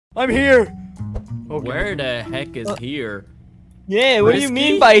I'm here. Okay. Where the heck is here? Yeah, what do you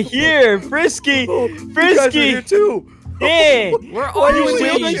mean by here? Frisky! Frisky! You guys are here too. Yeah! Where are you? What do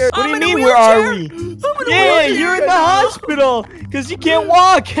you mean, where are we? Yeah, you're in the hospital! Because you can't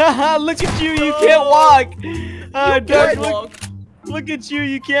walk! Look at you, you can't walk! Doug, look at you,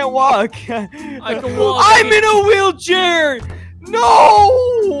 you can't walk! I can walk. I'm in a wheelchair!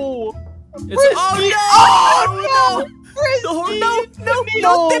 No! Frisky! Oh no! Frisky! No! Don't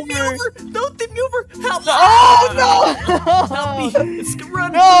tip me over! Don't tip me over! Help me! Oh no! Help me! It's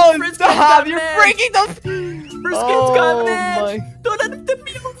running! No! Frisky's Stop! You're mad. breaking the... Frisky's got mad! Don't let him tip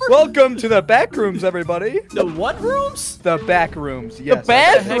me over! Welcome to the back rooms, everybody. The what rooms? The back rooms. Yes. The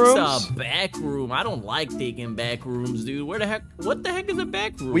back What rooms? the heck's a back room? I don't like taking back rooms, dude. What the heck is a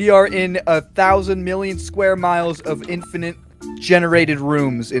back room? We are in 1,000 million square miles of infinite generated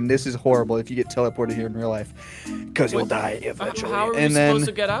rooms, and this is horrible if you get teleported here in real life, because you'll die eventually. How are we supposed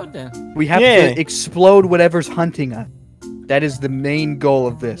to get out then? We have to explode whatever's hunting us. That is the main goal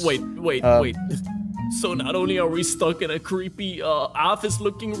of this. Wait. So not only are we stuck in a creepy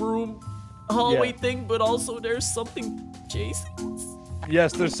office-looking room hallway thing, but also there's something chasing us?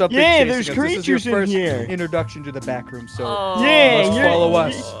 Yes, there's something. Yeah, chasing there's us. creatures this is your first in here. Introduction to the back room, so yeah, must follow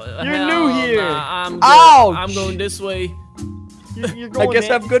us. You're new here. Ouch! I'm going this way. You're going I guess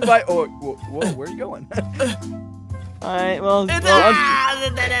have goodbye. Oh, whoa, where are you going? Alright, well,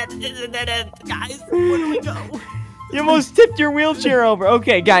 It's a dead end. Guys, where do we go? you almost tipped your wheelchair over.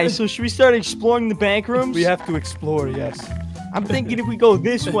 Okay, guys, so should we start exploring the back rooms? We have to explore, yes. I'm thinking if we go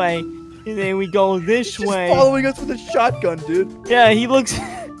this way, and then we go this way. He's following us with a shotgun, dude. Yeah, he looks...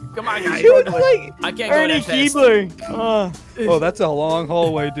 Come on, guys. He looks like I can't Ernie go that fast. Keebler. Oh, that's a long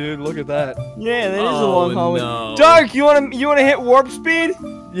hallway, dude. Look at that. Yeah, that is a long hallway. No. Dark, you wanna hit warp speed?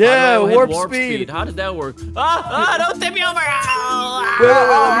 Yeah, How do I hit warp warp speed. How did that work? Don't tip me over!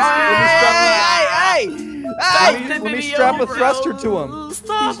 Let me strap a thruster to him.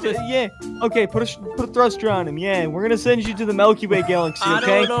 Stop it! Yeah. Okay, put a thruster on him. Yeah, we're gonna send you to the Milky Way galaxy.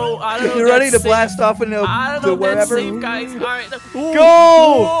 Okay. I don't know. You ready to blast off into wherever? Guys. All right.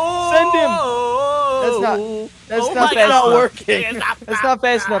 Go! Send him. That's not fast enough. working. That's not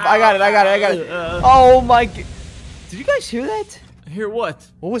fast enough. I got it. Oh my! Did you guys hear that? Hear what?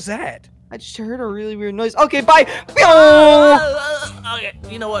 What was that? I just heard a really weird noise. Okay, bye. Okay,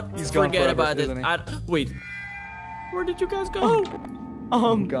 you know what? He's gone Forget forever, about it. isn't he? Wait. Where did you guys go?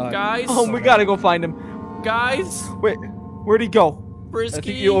 God. Guys. We gotta go find him. Guys. Wait, where'd he go? Frisky. I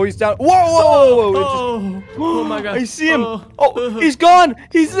think you always down. Whoa! Oh my God. I see him. Oh, he's gone.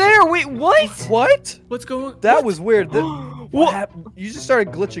 He's there. Wait, what? What? What's going on? That was weird. What happened? You just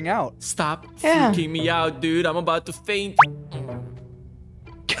started glitching out. Stop freaking me out, dude. I'm about to faint.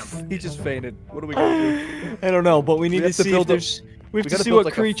 He just fainted. What are we gonna do? I don't know, but we need to see if there's. we have to see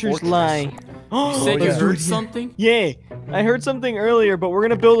what creatures lie. You said you yeah. heard something? Yeah, I heard something earlier, but we're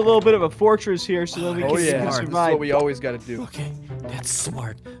gonna build a little bit of a fortress here so that we can This is survive. what we always gotta do. Okay, that's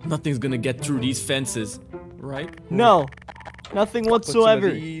smart. Nothing's gonna get through these fences, right? No, nothing whatsoever.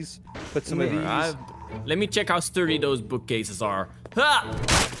 Put some of these. Let me check how sturdy those bookcases are. Ha!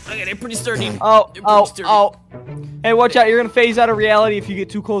 Okay, they're pretty sturdy. Oh. Hey, watch out! You're gonna phase out of reality if you get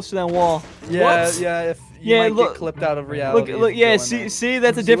too close to that wall. Yeah, What? yeah. If you might get clipped out of reality. Look. Yeah, see,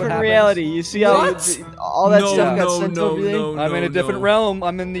 that's a different reality. You see how all that stuff got sent to everything? I'm in a different realm.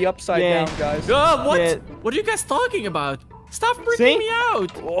 I'm in the upside down, guys. What? Yeah. What are you guys talking about? Stop freaking me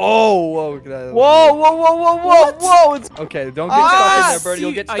out! Whoa! Whoa! It's Okay, don't get stuck in there, Birdie.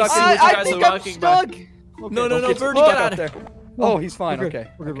 You'll get stuck in what you there. guys are I'm talking about. stuck. No, Birdie, Stuck get up out of there. there. Oh, he's fine. We're good.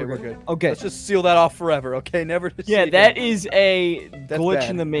 Okay. We're good. Okay. Let's just seal that off forever. Okay, never to see Yeah, again. that is a glitch bad.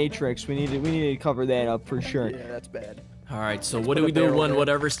 in the Matrix. We need to cover that up for sure. Yeah, that's bad. All right, so what do we do when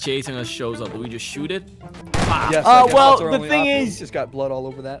whatever's chasing us shows up? Do we just shoot it? Yes, I guess well, that's our the only thing option. is- Just got blood all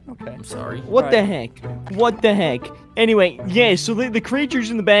over that. Okay. I'm sorry. What the heck? What the heck? Anyway, yeah, so the creatures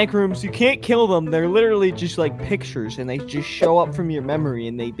in the back rooms, you can't kill them. They're literally just like pictures, and they just show up from your memory,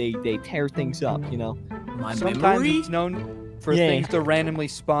 and they tear things up, you know? My Sometimes memory? it's known for things to randomly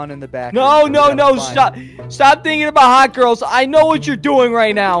spawn in the back. No, room, so we gotta find them. Stop thinking about hot girls. I know what you're doing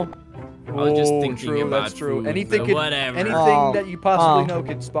right now. I was just thinking true, about that's true. food, Anything but whatever. anything that you possibly know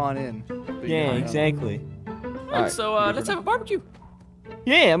could spawn in. But you Yeah, don't know. exactly. Alright, so let's have a barbecue.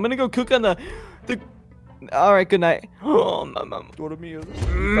 Yeah, I'm gonna go cook on the. All right, good night. I'm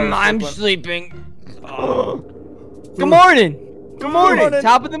sleeping. Good morning. Good morning.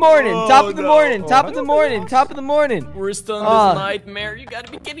 Top of the morning. Top of the morning. Top of the morning. Top of the morning. We're still in this nightmare. You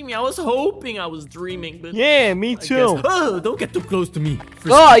gotta be kidding me. I was hoping I was dreaming, but Yeah, me too. Oh, don't get too close to me.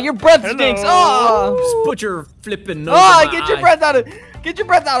 Oh, your breath stinks. Oh, Just put your flipping nose. in my get your eye. breath out of. Get your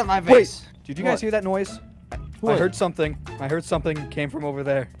breath out of my face. Wait, did you guys hear that noise? What? I heard something. I heard something came from over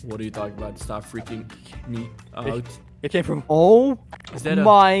there. What are you talking about? Stop freaking me out. It came from. Oh Is that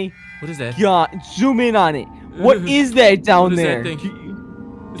my what is that? God. Zoom in on it. What is that down What is there? that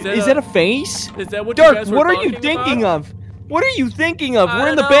thing? Is that a face? Is that what you Dirk, guys were what are you talking thinking about? of? What are you thinking of? I We're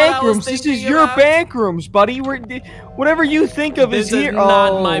in the don't know, I back was rooms. This is thinking your about- back rooms, buddy. Whatever you think of This is here.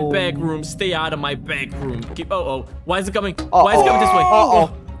 not my Oh. back room. Stay out of my back room. Keep. Oh. Why is it coming? Why is it coming this way?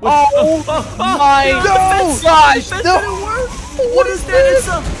 Oh my gosh! gosh! No. No. What is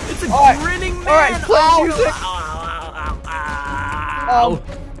that? It's a grinning man. All right, play Ow. music. Ow, ow, ow,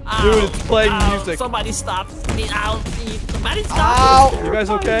 ow. Dude, it's playing Ow. music. Somebody stop me. Ow. Somebody stop me. You guys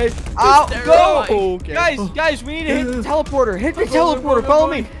okay? Ow! Go! Okay. Guys, we need to hit the teleporter. Hit the teleporter. Follow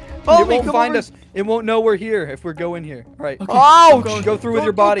me. Follow It me. won't Come find over. us. It won't know we're here if we go in here. All right. Ouch! Go through with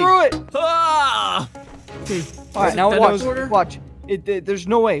your Go body. through it. Ah. Okay. All right, now that watch. teleporter? Watch. There's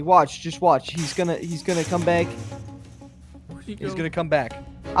no way. Watch. Just watch. He's gonna come back. Where'd he go? He's gonna come back.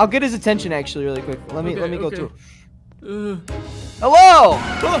 I'll get his attention actually really quick. Let me go okay. through. Uh, Hello!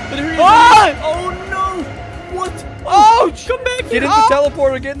 there he is. Ah! Oh no! What? Ouch! Come back Get here! in the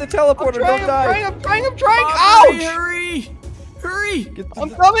teleporter. Get in the teleporter. Don't die. I'm trying. Hurry, Ouch! hurry! Hurry! Get I'm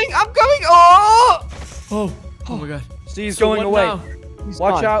coming. Oh! Oh my god. See, he's So going what away. now? He's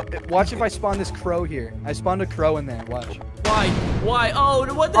Watch gone. out. Watch if I spawn this crow here. I spawned a crow in there. Watch. Why? Why? Oh,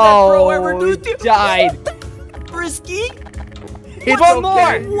 what did that crow ever do to you? died. Frisky? It's One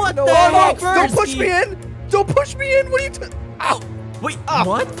okay. more. What No, the no, heck, don't push Frisky? me in. Don't push me in. What are you? Ow! Wait,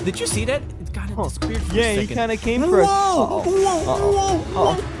 what? Did you see that? It kind of disappeared for a Yeah, he second. kind of came for us. Whoa!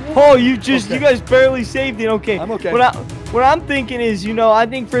 Whoa! Oh, you just Okay. you guys barely saved it. Okay. I'm okay. What I'm thinking is, I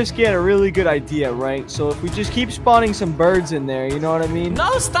think Frisky had a really good idea, right? So if we just keep spawning some birds in there, you know what I mean?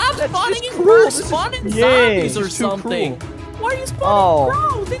 No, stop That's spawning just in cruel. birds. This is- Spawn in Yeah, zombies or it's too something. cruel. Why are you spawning Oh.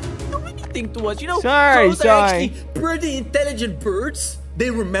 crows? They didn't do anything to us. You know, Sorry, crows are sorry. actually pretty intelligent birds.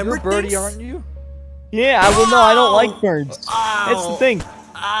 They remember You're a birdie, things. aren't you? Yeah, I don't like birds. Ow. That's the thing.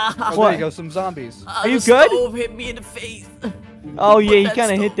 Ah, Oh, What? there you go. Some zombies. Are you the good? stove hit me in the face. Oh yeah, he That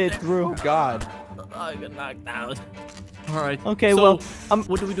kind of hit stove that there. through. God. I got knocked out. All right. Okay, so, well,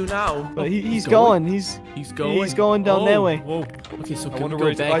 what do we do now? But he's going. going. He's He's going. He's going down that way. Whoa. Okay, so I can wonder we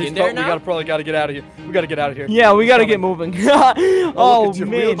where go he's. back in there now? Probably gotta get out of here. We gotta get out of here. Yeah, we gotta Coming. get moving. Oh, Oh look, it's your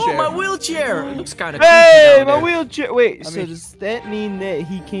man. wheelchair. Oh, my wheelchair! It looks kind of Hey, creepy my down there. wheelchair. Wait, I so mean- does that mean that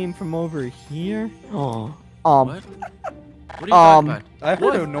he came from over here? Oh. What? What are you talking about? I heard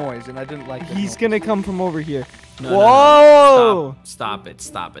What? a noise and I didn't like it. He's gonna come from over here. No, Whoa! Stop it!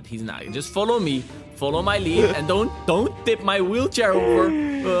 Stop it! He's not. Just follow me. Follow my lead, and don't tip my wheelchair over.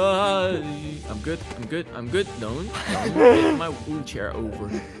 I'm good. Don't tip my wheelchair over.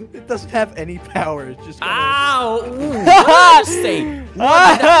 It doesn't have any power. It's just. Ow! Ooh, what did I just say?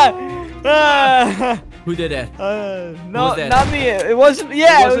 Who did that? No, was that? not me. It wasn't.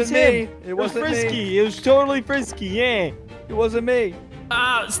 Yeah, It it was wasn't me. him. It wasn't me. Frisky. It was totally Frisky. Yeah. It wasn't me.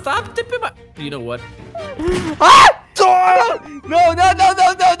 Stop tipping my. You know what? Ah! No!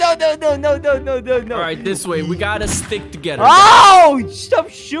 No! All right, this way. We gotta stick together. Oh! Stop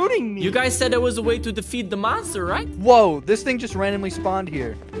shooting me! You guys said there was a way to defeat the monster, right? Whoa! This thing just randomly spawned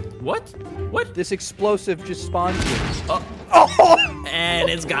here. What? What? This explosive just spawned here. Oh! And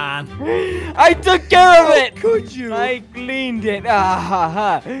it's gone. I took care of it. Could you? I cleaned it. Ah ha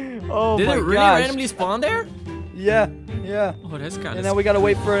ha! Oh Did my it really gosh! randomly spawn there? Yeah. Yeah. Oh, that's kind And of. now we gotta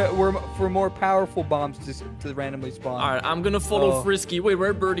wait for more powerful bombs to randomly spawn. All right, I'm gonna follow Oh. Frisky. Wait,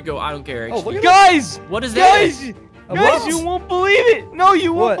 where'd Birdie go? I don't care. Oh, Actually. look at Guys! What is that? Guys! Guys, what? you won't believe it! No,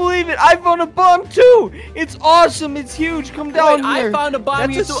 you won't What? believe it! I found a bomb too! It's awesome! It's huge! Come down Wait, here! I found a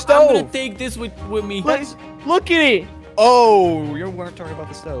bomb That's here a too. I'm gonna stove. take this with me. Look at it! Oh, you weren't talking about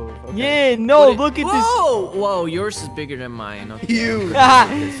the stove. Okay. Yeah, no, What look at this! Whoa, whoa, yours is bigger than mine. Okay. Huge.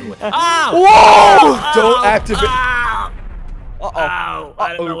 Ow! Whoa! Don't activate. Ow! Uh-oh. Ow!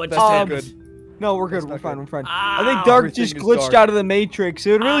 I don't know what That's just not happened. good. No, we're good. That's We're not fine. good. We're fine. Ow. I think Dark Everything just is glitched dark. out of the Matrix.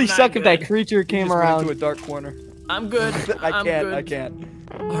 It would really I'm not suck if that good. creature You came just went around. into a dark corner. I'm good. I I'm can't. good. I can't.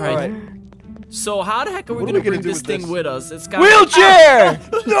 All right. Alright. So how the heck are we What are gonna we gonna bring do this with thing this? with us? It's got Wheelchair!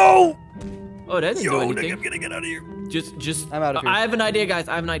 No! Oh, that didn't do anything. I'm gonna get out of here. Just. I'm out of here. I have an idea, guys.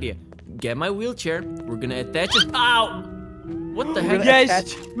 I have an idea. Get my wheelchair. We're gonna attach it. Ow! What the heck?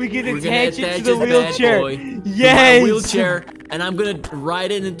 Yes, we can We're gonna attach it to the this bad wheelchair. boy to my Yes! wheelchair, and I'm gonna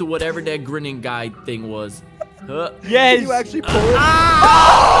ride it into whatever that grinning guy thing was. Yes! Can you actually pull it?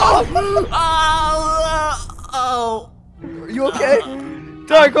 Oh! Are you okay?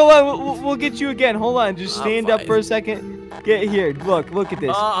 Dark, hold on. We'll get you again. Hold on. Just I'm stand up fine. for a second. Get here. Look at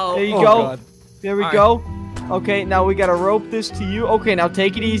this. Uh-oh. There you Oh, go. God. There we All go. Okay, now we gotta rope this to you. Okay, now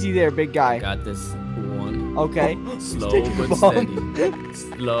take it easy there, big guy. Got this one. Okay. Slow but steady.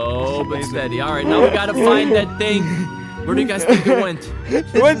 Slow but steady. All right, now we gotta find that thing. Where do you guys think it went?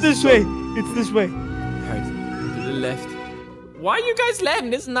 It went this way. It's this way. All right, to the left. Why are you guys laughing?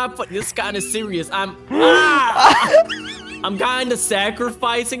 This is not fun. This is kind of serious. I'm kind of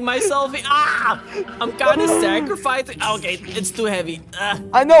sacrificing myself. I'm kind of sacrificing. Okay, it's too heavy.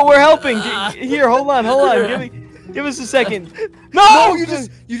 I know, we're helping. Here, hold on. Give us a second. No,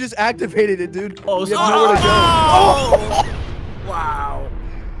 you just activated it, dude. Oh, you have nowhere to go. Oh. Wow.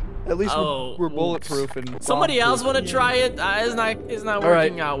 At least we're bulletproof and somebody else want to try it? It's not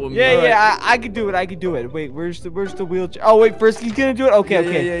working out with me. Yeah, I could do it. Wait, where's the wheelchair? Oh wait, first he's gonna do it.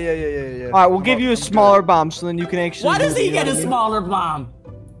 Okay. Yeah. All right, we'll give you a smaller bomb so then you can actually. Why does he get a smaller bomb?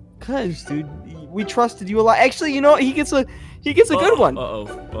 Cause, dude, we trusted you a lot. Actually, you know what? He gets a good one.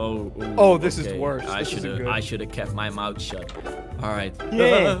 Oh, this is worse. I should have kept my mouth shut. All right.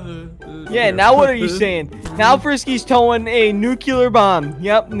 Yeah. Now what are you saying? Now Frisky's towing a nuclear bomb.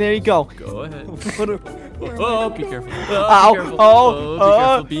 Yep. There you go. Go ahead. Oh, be careful.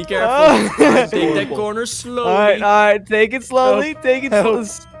 Be Be careful. Take that corner slowly. All right. Take it slowly.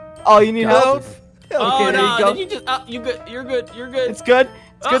 Oh, you need help? Okay, there you go. Then you just, you're good. It's good.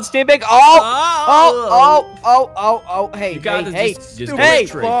 It's good. Stand back. Oh. Hey, you got hey. Just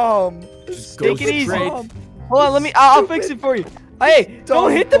bomb. Take it easy. Hold on, I'll fix it for you. Hey,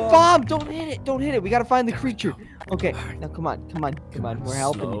 don't hit the bomb. Don't hit it. We gotta find the creature. Okay, now come on. We're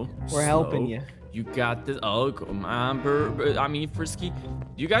helping you. You got this. Oh, come on, Frisky.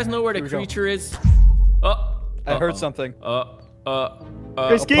 Do you guys know where the creature is? I heard something. Frisky?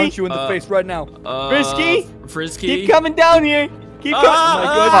 I'll punch you in the face right now. Frisky. Keep coming down here. Keep coming. Oh my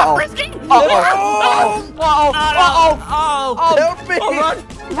goodness. Frisky. Help me.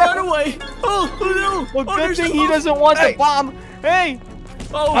 Run away. Oh no. Well, good thing he doesn't want the bomb. Hey.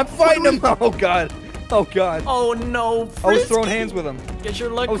 I'm fighting him. Oh god. Oh no. Frisky. I was throwing hands with him. Get your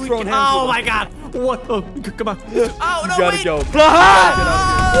luck. Oh my god. What? Oh, come on. Oh no. You gotta go.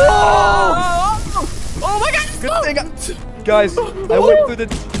 Oh my god. Good thing guys, I went through the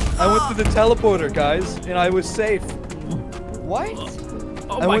teleporter, guys, and I was safe. What?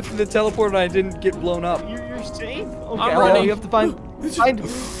 I went through the teleporter and I didn't get blown up. You're safe? Okay, I'm running. You have to find. Where's the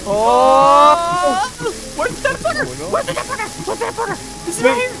teleporter? Where's the teleporter? This is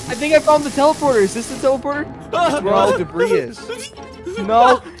right here. I think I found the teleporter. Is this the teleporter? That's where all the debris is.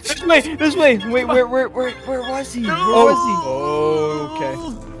 No. This way. Wait, where was he? Oh, okay.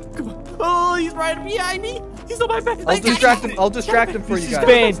 Come on. Oh, he's right behind me. He's on my back. I'll distract him for you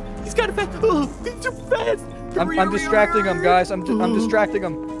guys. He's kind of fast. Oh, he's too fast. I'm distracting him, guys. I'm distracting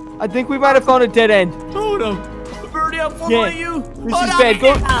him. I think we might have found a dead end. Oh no. Birdie, I'm following you. This is bad.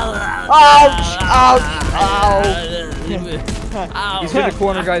 Go. Ouch. He's in the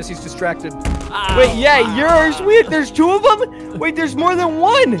corner, guys. He's distracted. Wait, yours. Wait, there's two of them? Wait, there's more than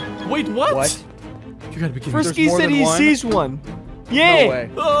one. Wait, what? You gotta be kidding. Frisky said he sees one. Yeah. No way.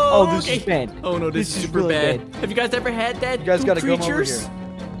 Oh, this is bad. Oh no, this is super really bad. Have you guys ever had that? You guys gotta creatures? come over here.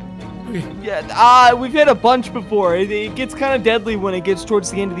 Okay. Yeah, we've had a bunch before. It gets kind of deadly when it gets towards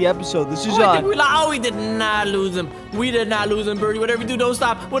the end of the episode. This is we did not lose him. We did not lose him, Birdie. Whatever you do, don't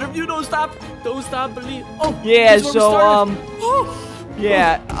stop. Whatever you do, don't stop. Don't stop, believe. Oh, yeah. So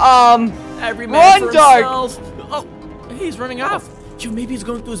every man run, for Dark. himself. Oh, hey, he's running off. Yo, maybe he's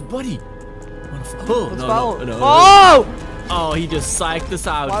going through his buddy. Let's follow. Oh, he just psyched us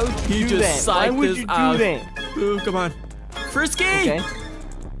out. Why would you do that? Why would you do that? Oh, come on. Frisky! Okay.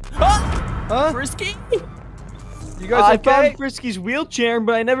 Huh? Frisky? You guys I okay? found Frisky's wheelchair,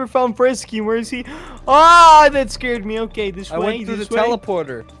 but I never found Frisky. Where is he? Oh, that scared me. Okay, this way. I went through the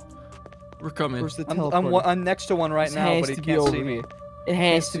teleporter. We're coming. Where's the teleporter? I'm next to one right now, but he can't see me. It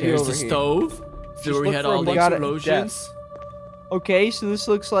has to be There's over the here. stove. Where we had all the explosions. Okay, so this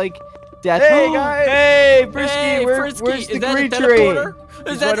looks like death. Hey, guys! Hey, Frisky! Hey, where's Frisky. the Is that a creature? teleporter?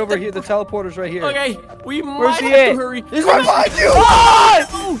 He's right over here. The teleporter's right here. Okay, we Where's might he have at? to hurry. He's right behind you!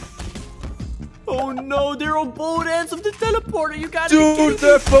 Oh no, they're on both ends of the teleporter. You gotta Dude,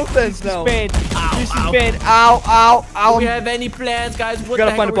 they're both ends now. This is bad. Ow. Do we have any plans, guys? What We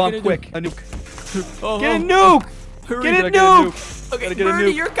gotta find a bomb quick. A nuke. Get a nuke! Hurry. Get a nuke! Okay, get a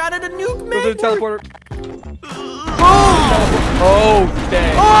Birdie, nuke. you're kind of the nuke Go man. to the teleporter. Oh,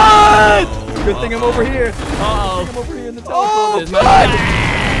 dang. what? Good thing I'm over here. Uh-oh. I'm over here in the teleporter. There's my back.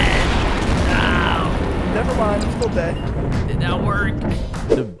 Never mind, I'm still dead. Did that work?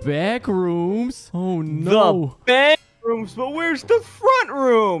 The back rooms? Oh no. The rooms, but where's the front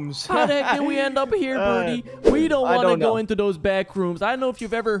rooms? How the heck did we end up here, Birdie? We don't want to go into those back rooms. I don't know if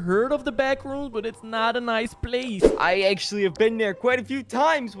you've ever heard of the back rooms, but it's not a nice place. I actually have been there quite a few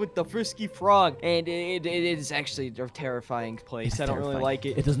times with the frisky frog, and it is actually a terrifying place. I don't really like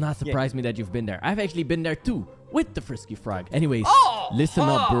it. It does not surprise me that you've been there. I've actually been there too, with the frisky frog. Anyways, listen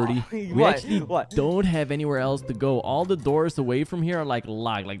up, Birdie. We actually don't have anywhere else to go. All the doors away from here are like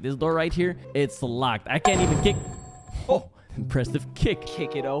locked. Like this door right here, it's locked. I can't even kick. Oh, impressive kick.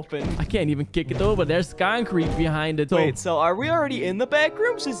 Kick it open. I can't even kick it over. There's concrete behind it. Wait, so are we already in the back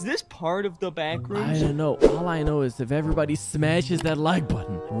rooms? Is this part of the back rooms? I don't know. All I know is if everybody smashes that like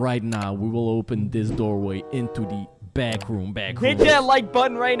button right now, we will open this doorway into the back room. Hit that like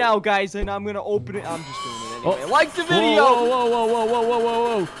button right now, guys, and I'm gonna open it. I'm just doing it anyway. Like the video.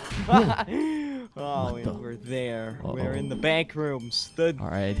 Whoa. Oh, we're there. We're in the back rooms. All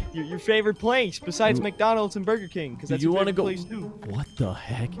right. Your favorite place besides McDonald's and Burger King, because that's your favorite place too. What the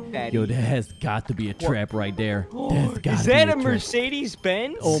heck? Daddy. Yo, that has got to be a trap right there. Is that a Mercedes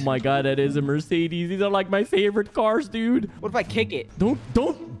Benz? Oh my God, that is a Mercedes. These are like my favorite cars, dude. What if I kick it? Don't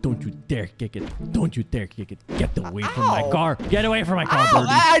you dare kick it. Don't you dare kick it. Get away from my car. Get away from my car, Birdie.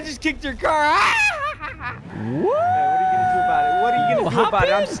 I just kicked your car. What are you gonna do about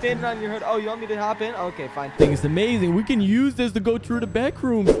it? I'm standing on your hood. Oh, you want me to hop in? Okay, fine. Thing is amazing. We can use this to go through the back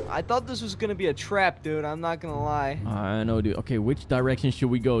room. I thought this was gonna be a trap, dude. I'm not gonna lie. I know, dude. Okay, which direction should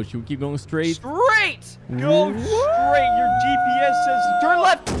we go? Should we keep going straight? Straight! Go straight. Your GPS says turn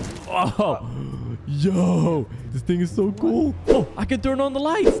left. Oh. Yo, this thing is so cool. Oh, I can turn on the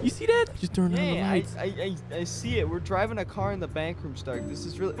lights. You see that? Just turn on the lights. I see it. We're driving a car in the back room, Stark. This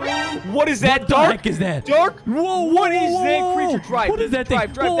is really... What is that, Dark? What the heck is that? Dark? Whoa, what is that creature? Drive. What is that thing?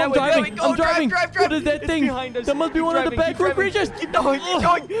 Drive Whoa, I'm driving. I'm driving. What is that thing? Behind us. That must be one of the back room creatures. Keep going. Keep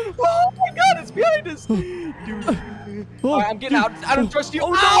going. Oh, my God. It's behind us. Dude. All right, I'm getting out. I don't trust you.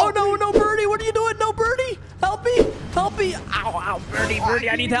 Oh, no, Birdie. What are you doing? No, Birdie. Help me. Help me. Ow, Birdie,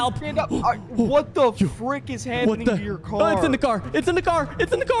 I need help. Stand up. What the frick is happening to your car? Oh, it's in the car. It's in the car.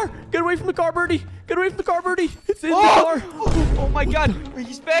 It's in the car. Get away from the car, Birdie. Get away from the car, Birdie. It's in the car. Oh, my God.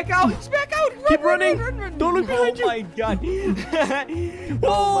 He's back out. He's back out. Keep running. Don't look behind you.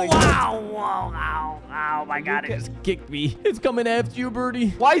 Oh, my God. Oh, my God. It just kicked me. It's coming after you, Birdie.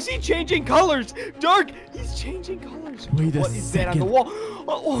 Why is he changing colors? Dark. He's changing colors. Wait a second. What is that on the wall?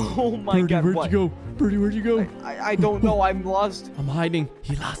 Oh, my Birdie, God. Where'd you go? Birdie, where'd you go? I don't know. I'm lost. I'm hiding.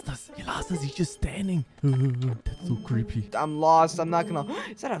 He lost us. He's just standing. That's so creepy. I'm lost. I'm not gonna...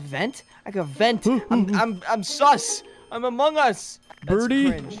 Is that a vent? I got a vent. I'm sus. I'm among us.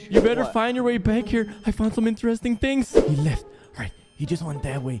 Birdie, you better find your way back here. I found some interesting things. He left. All right, he just went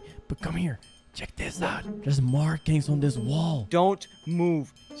that way. But come here. Check this out. There's markings on this wall. Don't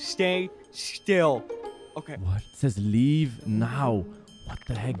move. Stay still. Okay. What? It says leave now. What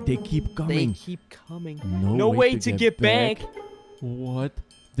the heck? They keep coming. They keep coming. No way to get back. What?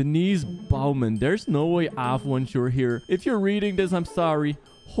 Denise Bauman, there's no way off once you're here. If you're reading this, I'm sorry.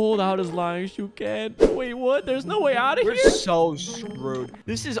 Hold out as long as you can. Wait, what? There's no way out of here? We're so screwed.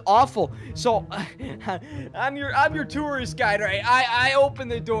 This is awful. So, I'm your tourist guide, right? I opened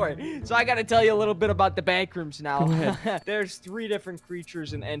the door. So I gotta tell you a little bit about the back rooms now. Go ahead. There's 3 different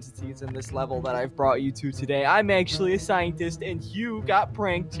creatures and entities in this level that I've brought you to today. I'm actually a scientist, and you got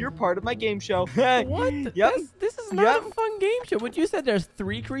pranked. You're part of my game show. What? Yep. This is not a fun game show. But you said there's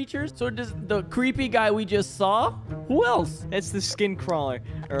 3 creatures? So does the creepy guy we just saw? Who else? It's the skin crawler.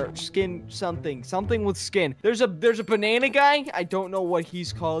 Or skin something with skin. There's a banana guy. I don't know what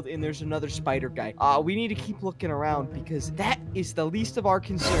he's called, and there's another spider guy. We need to keep looking around because that is the least of our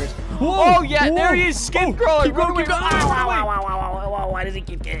concerns. Whoa, oh yeah, there he is, skin crawler. Keep going. Ow, why does he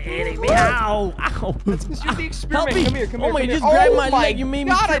keep hitting me? Ow. That's because you're the experiment. Help me. Come here. Oh my, you just grabbed my leg. You made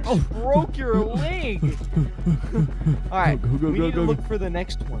me trip. I just broke your leg. All right, we need to look for the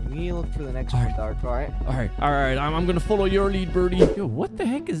next one. Dark. All right. I'm gonna follow your lead, Birdie. Yo, what the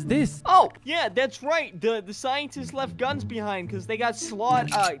heck is this? Oh, yeah, that's right. The scientists left guns behind because they got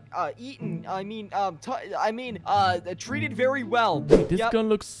eaten. Treated very well. Wait, this gun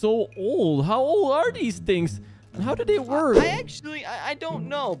looks so old. How old are these things? And how do they work? I don't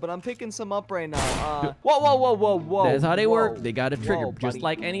know, but I'm picking some up right now. Whoa. That's how they work. They got a trigger, just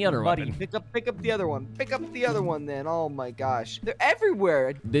like any other weapon. Pick up the other one. Pick up the other one then. Oh my gosh. They're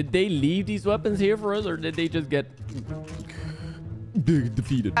everywhere. Did they leave these weapons here for us, or did they just get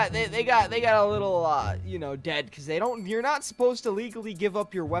defeated? They got a little dead because you're not supposed to legally give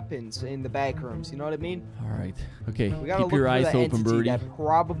up your weapons in the back rooms. You know what I mean? All right. Okay. We gotta keep your eyes open, Birdie. That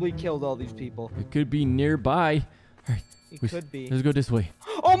probably killed all these people. It could be nearby. All right. It could be. Let's go this way.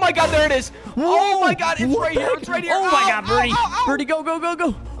 Oh Oh my God, there it is. Oh my God, it's right here. It's right here. Oh my God, Birdie. Birdie, go, go, go,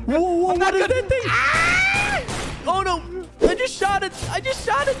 go. Whoa, what is that thing? Ah! Oh no, I just shot it. I just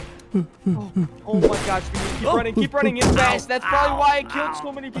shot it. Oh my gosh, we need to keep running. Keep running. It's fast. That's probably why I killed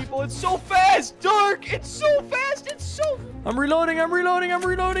so many people. It's so fast. Dark. It's so fast. It's so... I'm reloading. I'm reloading. I'm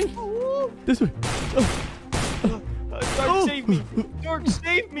reloading. This way. Dark, save me. Dark,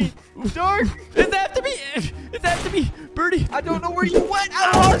 save me. Dark. It's after me. It's after me. Birdie. I don't know where you went.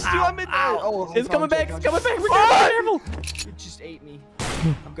 I lost you. I'm in there. Oh, It's coming back. It's coming back. Be careful. It just ate me.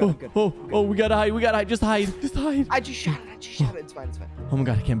 I'm good. I'm good. Oh, we gotta hide. We gotta hide. Just hide. Just hide. I just shot it. I just shot it. It's fine. It's fine. Oh my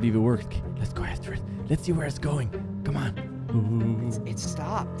God, I can't believe it worked. Okay, let's go after it. Let's see where it's going. Come on. It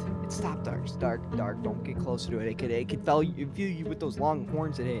stopped. It stopped, Dark. Don't get closer to it. It could feel you with those long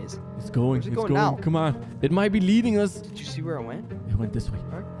horns it has. It's going. Where's it It's going going. now? Come on. It might be leading us. Did you see where it went? It went this way.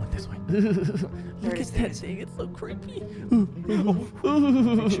 Where? It went this way. Look it is, at there that it is. thing. It's so creepy.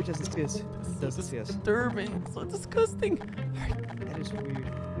 Make sure it doesn't see us. It doesn't see us. Disturbing. So disgusting. That is weird.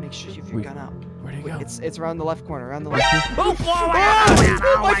 Make sure you have your Wait, gun out. where'd it Wait, go? it's around the left corner. Around the left. Oh,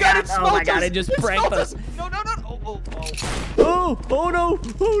 Oh my God! It smelled us. Oh my God! It just pranked us. No! Oh no!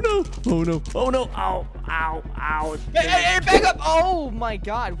 Oh no! Oh no! Oh no! Ow! Ow! Ow! Hey! Back up! Oh my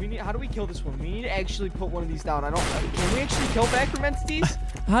God! How do we kill this one? We need to actually put one of these down. Can we actually kill backroom entities?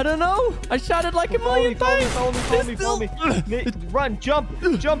 I don't know. I shot it like a million times. Follow me. Run, jump,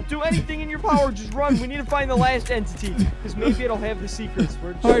 do anything in your power. Just run. We need to find the last entity, because maybe it'll have the secrets.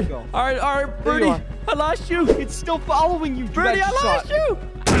 Where'd you go? All right, Birdie. I lost you. It's still following you. Birdie, I lost you.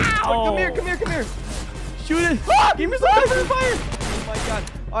 Come here. Shoot it. Give me some cover fire. Oh my God.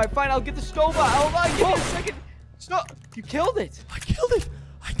 All right, fine. I'll get the stove out. Hold on. Give me a second. Stop. You killed it. I killed it.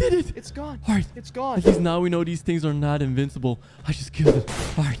 I did it. It's gone. All right. It's gone. At least now we know these things are not invincible. I just killed it.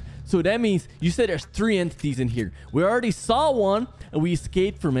 All right. So that means you said there's 3 entities in here. We already saw one and we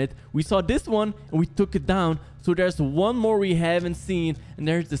escaped from it. We saw this one and we took it down. So there's one more we haven't seen, and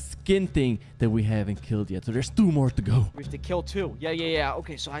there's the skin thing that we haven't killed yet. So there's 2 more to go. We have to kill 2. Yeah.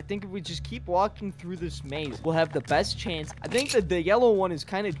 Okay, so I think if we just keep walking through this maze, we'll have the best chance. I think that the yellow one is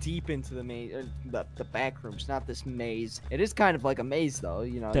kind of deep into the maze, the back rooms, not this maze. It is kind of like a maze, though.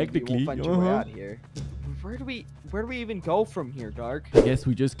 You know, Technically, you won't find your way out here. Where do we even go from here, Dark? I guess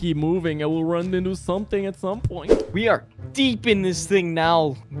we just keep moving and we'll run into something at some point. We are deep in this thing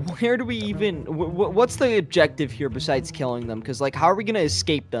now. Where do we even... What's the objective here besides killing them? Because, like, how are we going to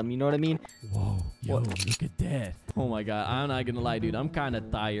escape them? You know what I mean? Whoa, yo, look at that. Oh my God, I'm not gonna lie, dude. I'm kind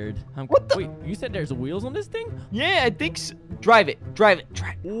of tired. Wait, you said there's wheels on this thing? Yeah, I think so. Drive it.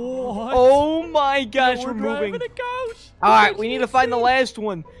 What? Oh my gosh, Yo, we're moving. driving a couch. All right, we need to find the last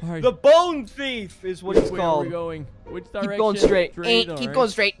one. Right. The Bone Thief is what he's Where called. are we going? Which direction? Keep going straight. Keep going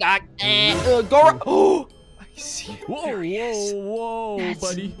straight, Doc. Go around. Oh, I see. Whoa,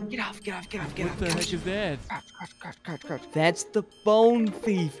 buddy. Get off. What the heck is that? Crouch. That's the Bone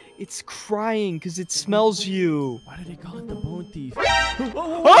Thief. It's crying because it smells you. Why do they call it the Bone Thief?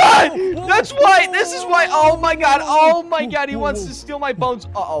 That's why. This is why. Oh my God. He wants to steal my bones.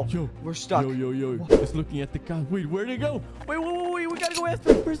 Uh-oh. Yo, we're stuck. Yo. It's looking at the couch. Wait, where'd it go? Wait. We gotta go after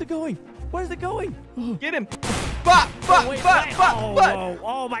it. Where's it going? Where's it going? Get him.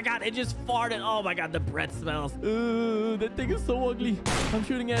 Oh my God, it just farted. Oh my God, the breath smells. That thing is so ugly. I'm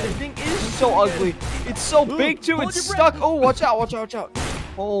shooting at it. The thing is so ugly. It's so big too. It's stuck. Oh, watch out.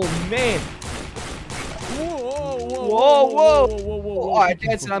 Oh man. Whoa. All right,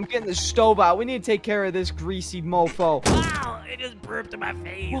 that's it. I'm getting the stove out. We need to take care of this greasy mofo. Wow, it just burped in my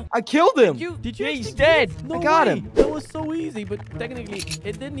face. I killed him. Did you? Yeah, he's dead. No I got way. him. That was so easy, but technically,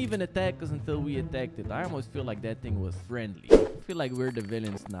 it didn't even attack us until we attacked it. I almost feel like that thing was friendly. I feel like we're the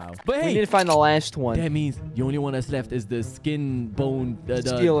villains now. But We hey, need to find the last one. that means the only one that's left is the skin bone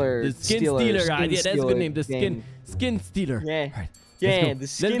Stealer. The skin stealer. Skin Yeah, that's a good name. The gang. skin stealer. Yeah. All right. Yeah, the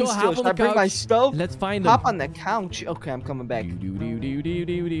skin Let's go stealer. hop Should on I the bring my couch. stove? Let's find them. Hop on the couch. Okay, I'm coming back.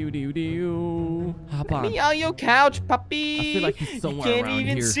 Hop on. Me on your couch, puppy. I feel like he's somewhere You can't around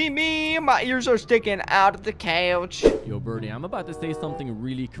even here. see me. My ears are sticking out of the couch. Yo, Birdie, I'm about to say something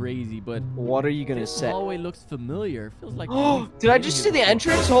really crazy, but What are you gonna this say? hallway looks familiar. It feels like. Oh, did I just see the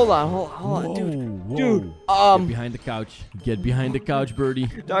entrance? Hold on, dude. Dude, Get behind the couch. Get behind the couch, Birdie.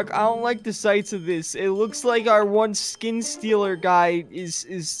 Doc, I don't like the sights of this. It looks like our one skin stealer guy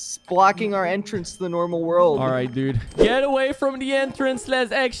is blocking our entrance to the normal world. All right, dude. Get away from the entrance.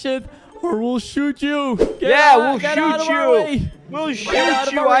 Let's exit, or we'll shoot you. We'll get out of shoot our you. way. We'll shoot out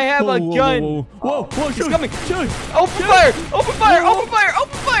of you. our way. I have a gun. Whoa, He's shoot. coming. Shoot. Open fire! Open fire!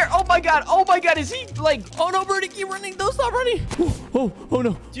 Oh my God! Is he like? Oh no, Birdie, keep running. Don't stop running. Oh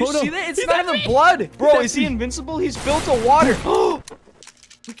no. Do you see that? It's He's not at even me. blood, bro. He's Is he at me. invincible? He's built of water.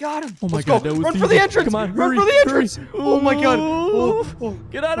 got him. Oh my Let's God, go. that was Run for the easy. entrance. Come on, Run hurry, for the entrance. hurry. Oh my God. Oh.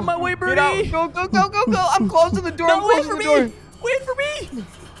 Get out of my way, Get out. Birdie. Go, go, go, go, go. I'm closing the door. No, I'm wait closing for the door. me. Wait for me.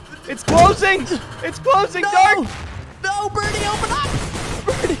 It's closing. It's closing, No. Dark. No, Birdie, open up.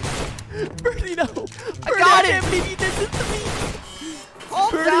 Birdie, no. Birdie, got I it. can't believe you did this to me.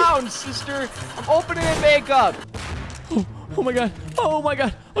 Calm Birdie. down, sister. I'm opening it back up. Oh my God. Oh my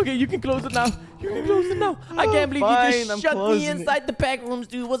God. Okay, you can close it now. You can close it now. I can't believe you Fine, just I'm shut me closing it. inside the back rooms,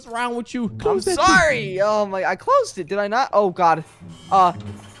 dude. What's wrong with you? I'm Close that thing. sorry. Oh my, I closed it. Did I not? Oh God.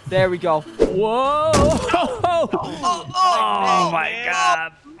 There we go. Whoa. Oh my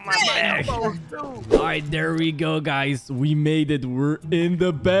God. My back. Oh, All right, there we go, guys. We made it. We're in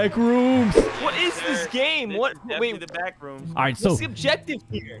the back rooms. what is this game? What? Definitely Wait. the back rooms. All right, so What's the objective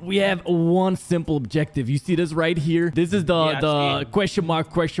here? we have one simple objective. You see this right here? This is Yeah, I the see it. question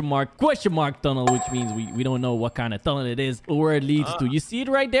mark tunnel, which means we don't know what kind of tunnel it is or where it leads to. You see it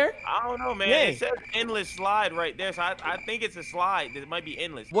right there? I don't know, man. Yeah. It says endless slide right there, so I think it's a slide. It might be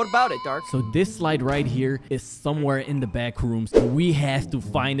endless. What about it, Dark? So this slide right here is somewhere in the back rooms. We have to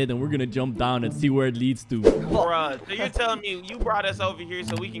find it, and we're gonna jump down and see where it leads to. Bruh, so you're telling me you brought us over here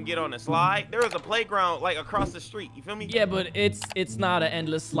so we can get on the slide? There was a playground like across the street. You feel me? Yeah, but it's not an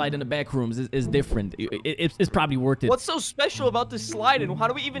endless slide in the back rooms. It's different. It's probably worth it. What's so special about this slide, and how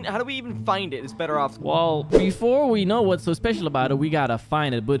do we even find it? It's better off. Well, before we know what's so special about it, we gotta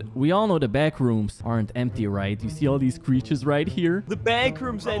find it. But we all know the back rooms aren't empty, right? You see all these creatures right here? The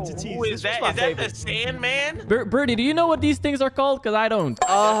backrooms Oh, entities. who is This that? was Is my that the favorite. Sandman? Birdie, do you know what these things are called? Because I don't.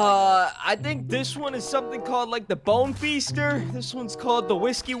 I think this one is something called like the Bone Feaster. This one's called the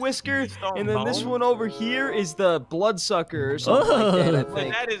Whiskey Whisker, Feast on and then this bone? one over here is the Bloodsucker or something like that. I But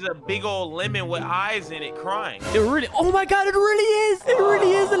think. that is a big old lemon with eyes in it crying. It really. Oh my God! It really is. It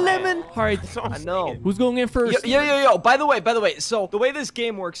really is a lemon. All right. That's what I'm I know. saying. Who's going in first? Yo. By the way. So the way this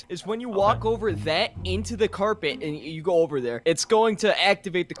game works is when you walk over that into the carpet and you go over there, it's going to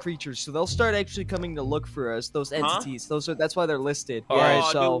activate the creatures. So they'll start actually coming to look for us. Those entities. That's why they're listed. Oh, Yeah.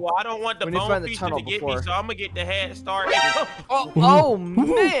 dude, So. well, I don't want the we need to bone find the feaster tunnel to get before. me, so I'm gonna get the head start. Oh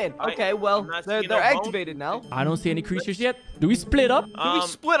man. I- Okay. Well, I'm not they're seeing no bone activated now. I don't see any creatures yet. Do we split up? Can we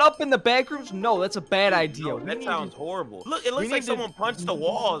split up in the back rooms? No, that's a bad idea. no, We that need sounds to- horrible. Look, it looks need like to- someone punched the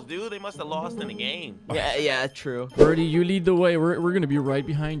walls, dude. They must have lost in the game. Yeah, true. Birdie, you lead the way. We're gonna be right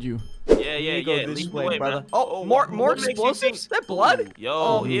behind you. Yeah, You go this lead the way, brother. man. Oh, more what makes you explosives? think- That blood? Yo,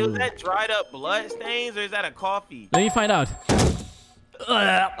 Oh. is that dried up blood stains or is that a coffee? Let me find out.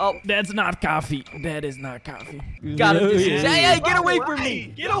 Oh. That's not coffee. That is not coffee. Got him. Yeah. Hey, get away All from right. me!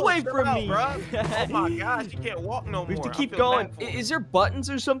 Get Yo, away chill from out, me! bruh. Oh my gosh, you can't walk no more. We have to I keep feel going. bad for you. Is there buttons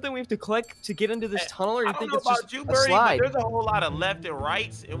or something we have to click to get into this tunnel, or I you don't think know it's about just you, a Birdie, slide? but there's a whole lot of left and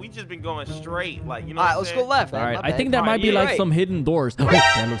rights, and we just been going straight, like, you know All what right, I'm let's saying? go left. All man. right, My I bad. think that All might right, be yeah, like right. some hidden doors. Oh,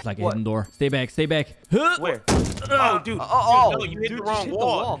 that looks like a What? hidden door. Stay back, stay back. Huh? Where? Oh, dude. Oh, no, you hit dude, the just wrong hit the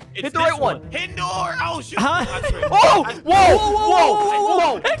wall. wall. It's Hit the this right one. Hidden door. Oh, shoot. Huh? I tripped. Oh, I-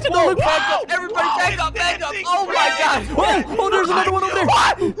 whoa! Exit Whoa, door. back up! Everybody, back up! Back up! Oh my God! Oh, there's another one over there.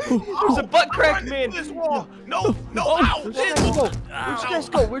 What? There's a butt crack Run man. into this wall. No, Oh, ow. Where'd you guys go? Where'd you guys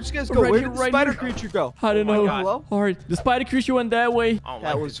go? Where'd you guys go? Right Where here, did the right spider here. creature go? I don't my know. God. All right, the spider creature went that way. I don't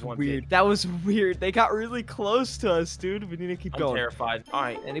That like was this one weird. bit. That was weird. They got really close to us, dude. We need to keep I'm going. terrified. All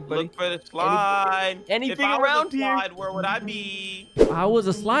right, Anybody? look for the slide. Anything if I was around a here? slide, where would I be? If I was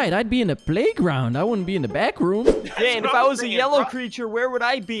a slide, I'd be in the playground. I wouldn't be in the back room. Yeah, and if what I I'm was a saying, yellow bro. creature, where would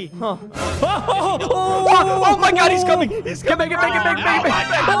I be? Huh? Oh my God, he's coming! He's coming! Get back!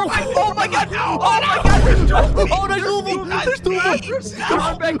 Oh my God! Oh my God! Oh, there's two of them. There's two of them.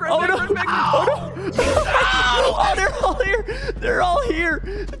 Run back! Run back! Oh, they're all here. They're all here.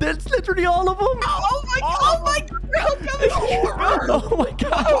 That's literally all of them. Oh my God! Oh my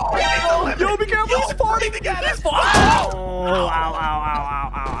God. Yo, be careful. He's farting. He's farting. Oh, ow, ow,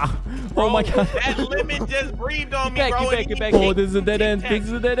 ow, ow, ow. Oh my God. That lemon just breathed on me, Get back, bro. get back, and get he back. Oh, this is a dead end. This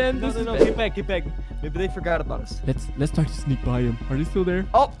is a dead end. This is No, get back! Maybe they forgot about us. Let's try to sneak by him. Are they still there?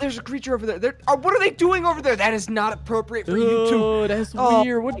 Oh, there's a creature over there. What are they doing over there? That is not appropriate for you two. Oh, that's Oh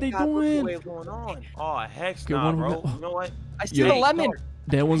weird. What my are they God, doing? What's going on? Oh, heck Okay, nah, one bro. more- You know what? I see the lemon.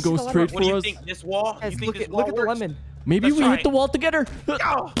 That one goes straight What do for you us. think? This wall? Guys, You think look this at wall the works? lemon. Maybe Let's we try hit the it. wall together.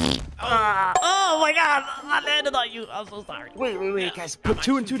 Oh. Oh my God. I landed on you. I'm so sorry. Wait, guys. Put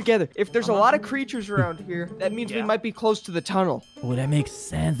two and two together. If there's a lot of creatures around here, that means we Yeah. might be close to the tunnel. Oh, that makes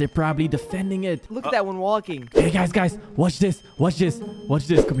sense. They're probably defending it. Look at that one walking. Hey guys, watch this. Watch this.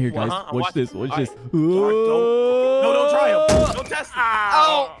 Come here, guys. Uh-huh, I'm Watch watching. this. Watch All this. right. No, don't try him. Don't test him.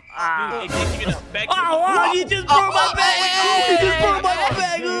 Oh! Dude, it didn't even affect Oh, wow, you just broke my back. You just broke my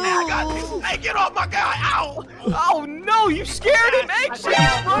back. I got this. Hey, get off my guy. Ow. Oh no! You scared him! Actually,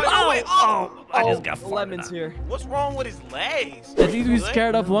 he's I just got lemons here. What's wrong with his legs? At least we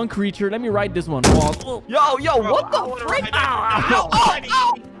scared off one creature. Let me ride this one. Oh, Yo, Bro, what I the wanna frick? ride that-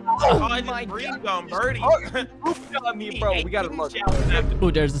 Ow! Oh, I just breathed on Birdie. On me, bro. We gotta look. oh,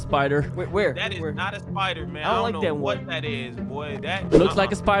 there's a spider. Wait, where? That is Where? not a spider, man. I don't I like don't know that what one. that is, boy. That Looks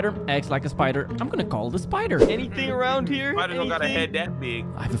like a spider, acts like a spider. I'm gonna call it a spider. Anything around here? Spider don't got a Anything? head that big.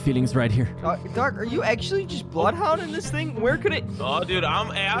 I have a feeling it's right here. Doc, are you actually just bloodhounding this thing? Where could it? Oh, dude,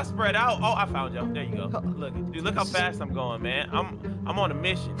 I spread out. Oh, I found you. There you go. Look, dude, look how fast I'm going, man. I'm on a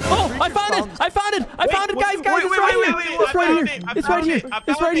mission. Oh, I found it! I found it! I found it, guys! It's right here! It's right here!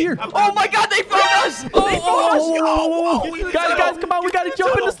 It's right here! Oh my God, they found us! Oh, guys, come on! We gotta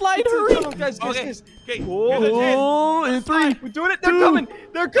jump in the slide! Hurry! Guys. Okay. Oh, in 3. We're doing it. They're coming.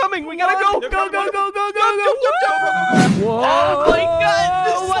 They're coming. We gotta go. Go! Whoa! Oh my God,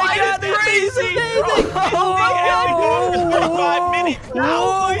 this slide is this crazy. is amazing! Oh my God. 5 minutes.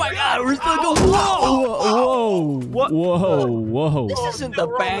 Oh my God, we're still going. Whoa! What? Whoa! This isn't the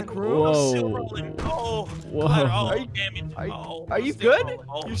back room. Whoa! Oh, Whoa. God, oh, damn it. Are you Still good? rolling.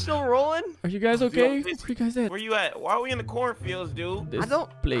 Oh. You're still rolling? Are you guys okay? Yo, Where you guys at? Where you at? Why are we in the cornfields, dude? This don't-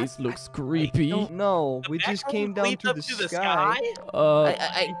 place looks creepy. No, The we back just room came down leads to up the to sky.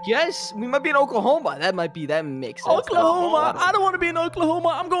 I guess we might be in Oklahoma. That makes sense. Oklahoma! I don't want to be in Oklahoma.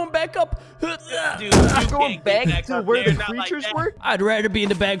 I'm going back up. Dude, you Going can't back get to up where there, the not like creatures that. were. I'd rather be in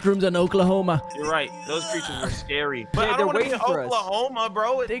the back rooms in Oklahoma. You're right. Those creatures are scary. But Yeah, I they're don't want to be in waiting for us. Oklahoma,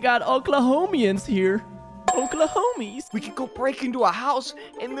 bro. They got Oklahomians here. Oklahomies. We could go break into a house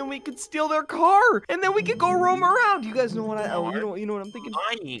and then we could steal their car and then we could go roam around. You guys know what you know what I'm thinking?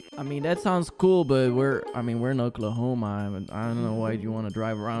 Lying. I mean, that sounds cool, but we're in Oklahoma. I don't know why you want to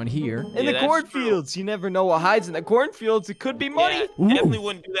drive around here. In Yeah, the that's cornfields, you never know what hides in the cornfields. It could be money. Yeah, definitely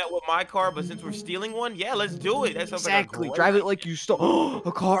wouldn't do that with my car, but since we're stealing one, yeah, let's do it. That sounds Exactly. like a Drive it like you stole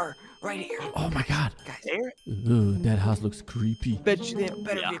a car right here. Oh my God. There. Ooh, that house looks creepy. Bet you they have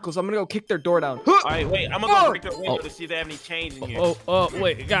better vehicles. I'm gonna go kick their door down. All right, wait. I'm gonna go break the window to see if they have any change in here.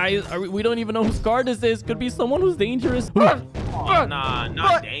 Wait, guys, we don't even know whose car this is. Could be someone who's dangerous. Oh, nah,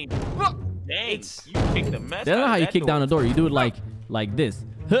 not dangerous. Dang, you kicked the mess. That's out not of how you that kick door. down a door. You do it like this.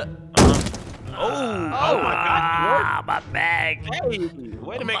 Huh. Oh my God. my bag. Hey,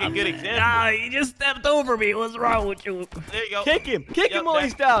 way to make a good example. You just stepped over me. What's wrong with you? There you go. Kick him. Kick him while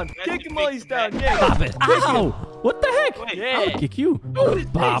he's down. Kick him while he's down. Yeah. Stop it. Ow. What the heck? Wait, Yeah. I would kick you. what is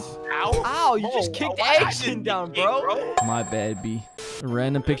Bop. this? Ow. Ow, you just kicked action down, bro. My bad, B. A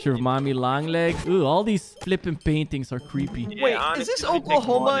random picture of mommy long legs. Ooh, all these flipping paintings are creepy. Yeah, Wait, honestly, is this we take them all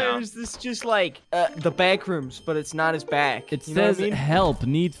Oklahoma or down. is this just like the back rooms, but it's not as back? It You know what says I mean? help,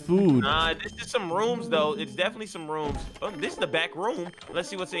 need food. Nah, this is some rooms though. It's definitely some rooms. Oh, this is the back room. Let's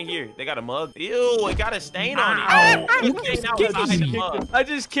see what's in here. They got a mug. Ew, it got a stain on it. You Stain keep outside kicking the me. mug. I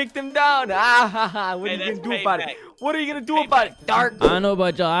just kicked him down. Ah, ha, ha. What Hey, are you that's gonna do about it? payback. What are you gonna do about it, Dark? I don't know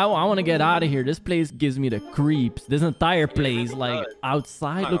about y'all. I want to get out of here. This place gives me the creeps. This entire place, like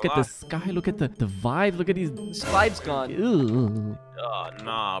outside. Not Look gonna at the sky. Look at the vibe. Look at these. Slide's gone. Ew. Oh,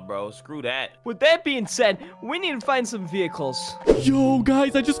 nah, bro. Screw that. With that being said, we need to find some vehicles. Yo,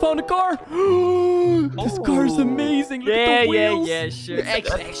 guys, I just found a car. This car's amazing. Look at the wheels. Sure.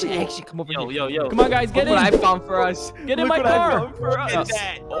 Actually, come over here. Yo. Come on, guys, get Look in. what I found for us. Get in Look my what I car. found for Look at us.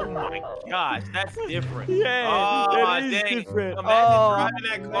 that. Oh my gosh, that's different. Yeah, oh, that is dang. different. Imagine driving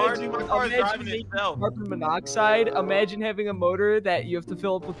that car. imagine- My car's imagine driving itself. Carbon monoxide. Imagine having a motor that you have to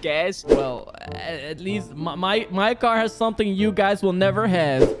fill up with gas. Well, at least my car has something you guys will never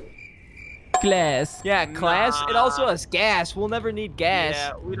have. Class. Yeah, class. It also has gas. We'll never need gas.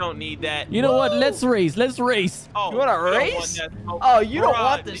 Yeah, we don't need that. You know what? Let's race. Let's race. Oh, You wanna don't race? want that smoke. Oh, you don't Bruh,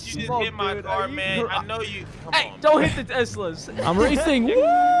 want the did you smoke, just hit my dude. car, Are you- man? I know you. Come Hey, on, don't man. hit the Teslas. I'm racing. Woo!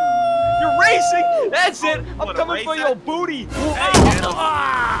 You're racing. That's it. you I'm wanna coming race for it? your booty. Hey, get him.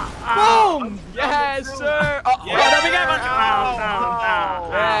 Boom. Yes, sir. Oh, Yeah. let me get my. Ow.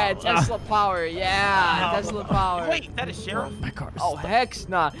 Yeah, Tesla power. Yeah, Tesla power. Wait, is that a sheriff? My car is Oh, stuck. heck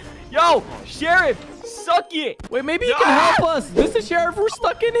nah. Yo, Sheriff, suck it. Wait, maybe you can help us. Mr. Sheriff, we're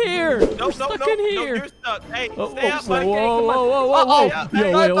stuck in here. No, We're stuck in here. you're stuck. Hey, Oh, stay up, whoa, buddy. whoa, whoa, whoa, whoa, Oh, whoa.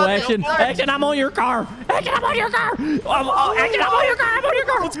 hey, Yo, wait, action. don't- Action, I'm on your car. Action, I'm on your car. Action, I'm on your car. I'm on your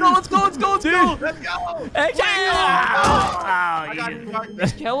car. Let's go. Let's go. Action. I got you, Mark.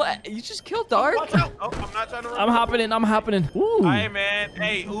 You just killed Dark? Watch out. Oh, I'm not trying to run. I'm hopping in. I'm hopping in. Ooh. Hey, man.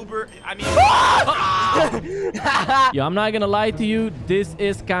 Hey, Uber. I need Yo, I'm not gonna lie to you. This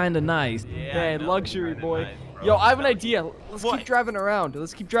is kind of nice. Yeah, Man, I know, luxury, kinda boy. nice, bro. Yo, I have an idea. Let's What? keep driving around.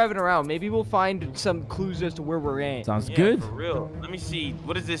 Let's keep driving around. Maybe we'll find some clues as to where we're at. Sounds Yeah, good. for real. Let me see.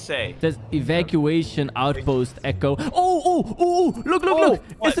 What does this say? It says evacuation outpost echo. Oh, look. What?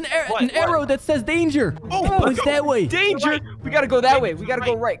 It's an What? arrow that says danger. Oh, it's that way. Danger! We gotta go that way. We gotta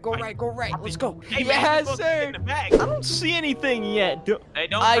go right. Go right. Let's go. Hey, man, Yes, you're supposed to get sir. in the back. I don't see anything yet. Hey,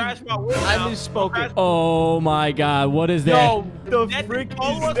 don't crash my wheel I now. misspoke it. Oh my God, what is that? Yo, the That's frick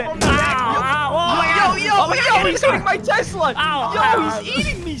follow us is from that? the back. Yo, he's eating my Tesla. Ow, Yo, ow. he's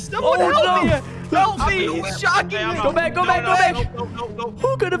eating me. Someone Oh, help no. me. Help me. He's shocking Hey, I'm me. out. Go back. No.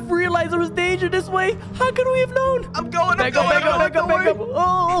 Who could have realized there was danger this way? How could we have known? I'm going. Back up.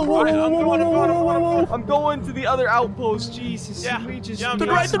 Oh, whoa. I'm going to the other outpost. Jesus. Yeah. We just Yeah, made to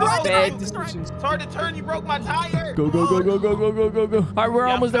the right. bad decisions. It's hard to turn. You broke my tire. Go. All right, we're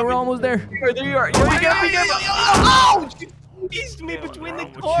Yeah, almost there. We're almost there. There you are. Oh! You squeezed me between the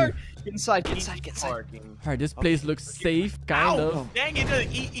car. Get inside. Parking. All right, this place looks safe, kind Ow. of. Dang it!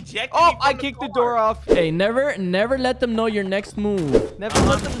 Ejected Oh, me I from kicked the car. door off. Hey, never let them know your next move. Never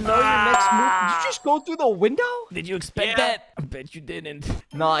let them know your next move. Did you just go through the window? Did you expect Yeah. that? I bet you didn't.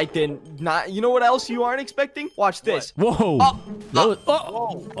 No, I didn't. Not. You know what else you aren't expecting? Watch this. Whoa.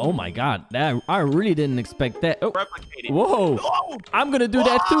 Oh. Oh my God. That I really didn't expect that. Oh. Replicated. Whoa. Oh. I'm gonna do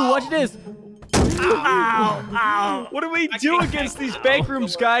that too. Watch this. Ow. What do we do against these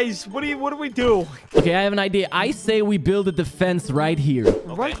backrooms, guys? What do we do? Okay, I have an idea. I say we build a defense right here.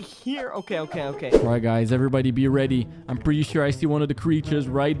 Right here. Okay. All right, guys, everybody be ready. I'm pretty sure I see one of the creatures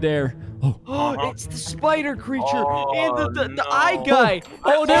right there. Oh. Oh, it's the spider creature Oh, and the no. eye guy.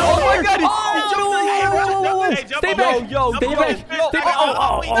 Oh, there. Oh my God! Oh, Hey, jump Stay over. back. Yo, Stay yo, back. yo, Stay back.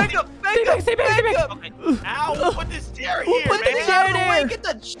 Oh. Back up! Stay back. Okay. Ow! Put this chair here, put the man. chair there? Get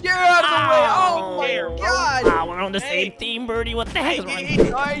the chair out of the way! Oh Chair. my God! We're on the same team, Birdie. What the heck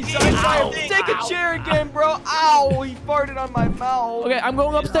is wrong? Sorry. Take a chair again, bro. Ow! He farted on my mouth. Okay, I'm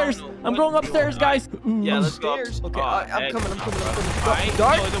going upstairs. I'm going upstairs, guys. Yeah, let's go. Upstairs. Okay, Oh, I'm hey. coming. Alright,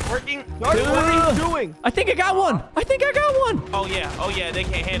 Dark? so is it working? Dark, what are you doing? I think I got one. Oh yeah, they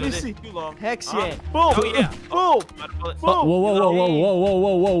can't handle Let me this see. too long. Hex Huh? yeah. Boom! Oh yeah. Boom! Boom.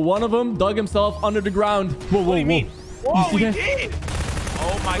 Whoa. One of them dug himself under the ground. Whoa. What do you mean? Whoa, see we that? did.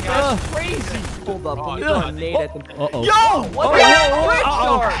 Oh my That's gosh. crazy. Hold up. Let me Oh, throw a God. nade at them. Uh-oh. Yo! What the frick,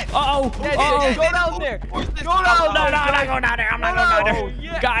 Dark? Uh-oh. Yeah, go down there. Go down there. I'm not going down there. Go down there.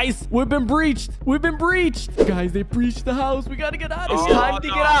 Yeah. Guys, we've been breached. Guys, they breached the house. We gotta get out of It's here. time to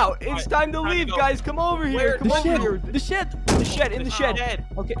no. get out. It's Alright, time to time to leave, go. guys. Come over here. Where? Come The over shed. here. The shed. In the shed.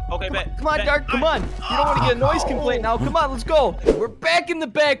 Okay. Okay, bet. Come on, Dark. Come on. You don't want to get a noise complaint now. Come on, let's go. We're back in the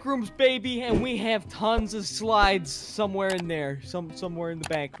back rooms, baby, and we have tons of slides somewhere in there. Somewhere in the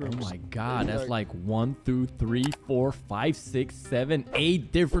back Oh rooms. my God, that's like 1, 2, 3, 4, 5, 6, 7,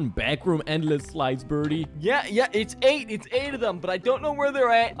 8 different backroom endless slides, Birdie. Yeah, it's 8. It's 8 of them, but I don't know where they're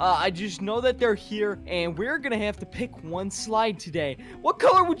at. I just know that they're here, and we're gonna have to pick one slide today. What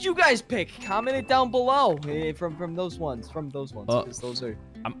color would you guys pick? Comment it down below from those ones. Because those are.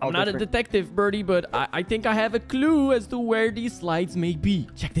 I'm all not different. a detective, Birdie, but I think I have a clue as to where these slides may be.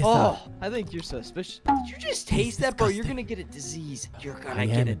 Check this out. Oh, I think you're suspicious. Did you just taste that, bro? You're gonna get a disease. You're gonna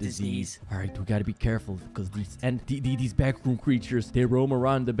get a disease. All right, we gotta be careful because these backroom creatures, they roam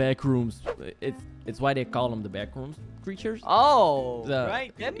around the back rooms. It's why they call them the backrooms creatures. Oh, The-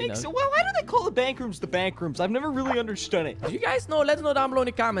 right. That you makes know. it. Well, why do they call the bank rooms the bank rooms? I've never really understood it. Do you guys know? Let us know down below in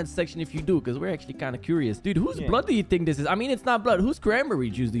the comments section if you do, because we're actually kind of curious. Dude, whose Yeah. blood do you think this is? I mean, it's not blood. Whose cranberry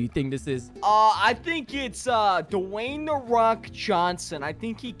juice do you think this is? I think it's Dwayne The Rock Johnson. I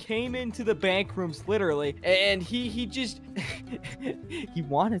think he came into the bank rooms literally, and he just he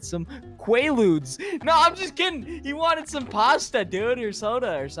wanted some Quaaludes. No, I'm just kidding. He wanted some pasta, dude, or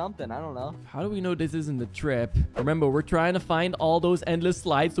soda or something. I don't know. How do we know this isn't the trap? Remember, we're trying to find all those endless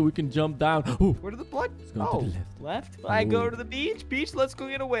slides so we can jump down. Ooh, Where did the blood? go to the left. I go Ooh. to the beach. Beach, let's go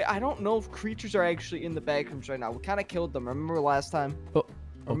get away. I don't know if creatures are actually in the back rooms right now. We kind of killed them. Remember last time? Oh,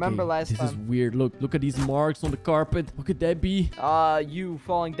 Remember last this is time? weird. Look at these marks on the carpet. What could that be? You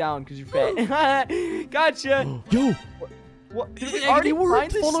falling down because you're fat. Gotcha. Yo, What? Did we they already were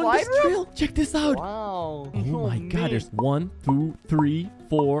find this following slide this room? trail. Check this out. Wow. Oh my God, man. there's 1, 2, 3,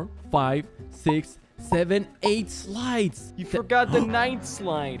 4, 5, 6, 7, 8 slides. You forgot the 9th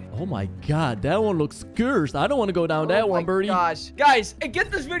slide. Oh my God, that one looks cursed. I don't want to go down that one, Birdie. Gosh. Guys, get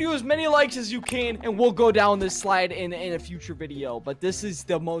this video as many likes as you can, and we'll go down this slide in a future video. But this is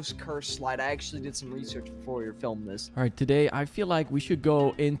the most cursed slide. I actually did some research before we filmed this. All right, today I feel like we should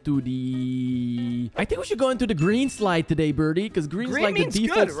go into the... I think we should go into the green slide today, Birdie, because green's Green like the means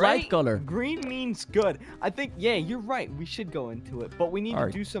default good, slide right? color. Green means good. I think, yeah, you're right. We should go into it. But we need All to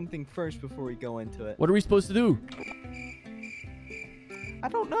right. do something first before we go into it. it. What are we supposed to do? I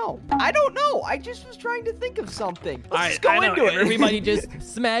don't know. I don't know. I just was trying to think of something. Let's just I go know. into it. Everybody just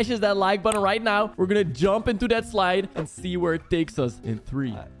smashes that like button right now. We're gonna jump into that slide and see where it takes us in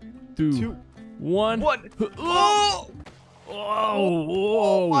 3, 2, 1. Oh!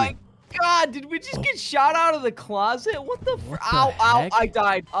 Oh my God! Did we just get shot out of the closet? What the? Ow! heck? I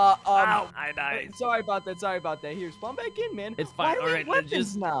died. Ow! I died. Sorry about that. Sorry about that. Here, spawn back in, man. It's fine. Why do we have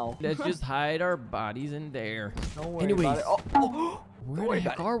weapons now? Let's just hide our bodies in there. Don't worry Anyways, about it. Oh. where the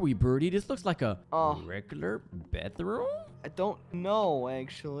heck are we, Birdie? This looks like a Oh. regular bedroom. I don't know,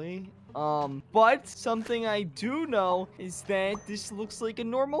 actually. But something I do know is that this looks like a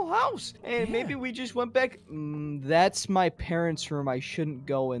normal house. And maybe we just went back. That's my parents' room. I shouldn't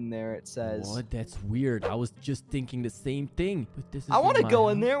go in there, it says. What? That's weird. I was just thinking the same thing. But this is I want to my go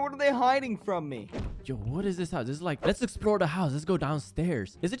in house. there. What are they hiding from me? Yo, what is this house? This is like, let's explore the house. Let's go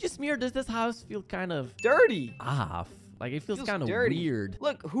downstairs. Is it just me or does this house feel kind of Dirty. off? Like, it feels kind of dirty. weird.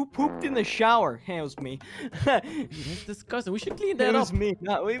 Look, who pooped in the shower? Hey, it was me. Dude, that's disgusting. We should clean It that was up. me.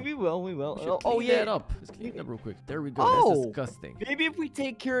 No, we will. We will. We should Oh, clean yeah. that up. Let's clean it up real quick. There we go. Oh. That's disgusting. Maybe if we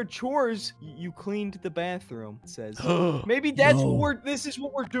take care of chores, you cleaned the bathroom, it says. Maybe that's this is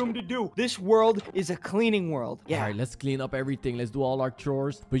what we're doomed to do. This world is a cleaning world. Yeah. All right, let's clean up everything. Let's do all our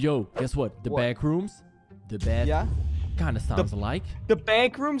chores. But yo, guess what? The What? back rooms, the bath. Yeah? Kind of sounds alike. The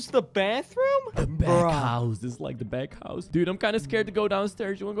bank room's the bathroom? The back house. This is like the back house. Dude, I'm kind of scared to go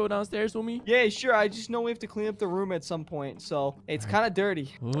downstairs. You want to go downstairs with me? Yeah, sure. I just know we have to clean up the room at some point, so it's kind of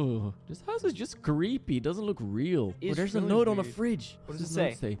dirty. Oh, this house is just creepy. It doesn't look real. It's Oh, there's really a note on the weird. fridge. What does the it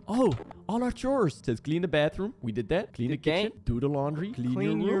note say? Oh, all our chores. It says clean the bathroom. We did that. Clean the kitchen. Do the laundry.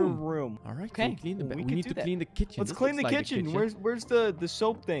 Clean your room. All right, Okay, so clean the well, we we need can to do that. clean the kitchen. Let's This clean looks the like kitchen. Where's the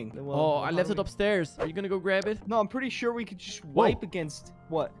soap thing? Oh, I left it upstairs. Are you gonna go grab it? No, I'm pretty sure we could just wipe against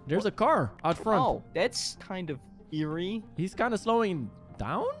what? There's a car out front. Oh, that's kind of eerie. He's kind of slowing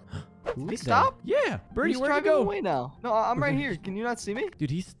down. Who He is that? stopped? Yeah, Birdie, He's where'd you driving go? away now. No, I'm right here. Can you not see me?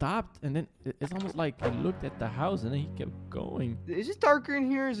 Dude, he stopped, and then it's almost like he looked at the house, and then he kept going. Is it darker in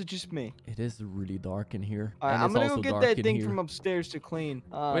here or is it just me? It is really dark in here. All right, and I'm it's gonna go also get dark that in thing here. from upstairs to clean.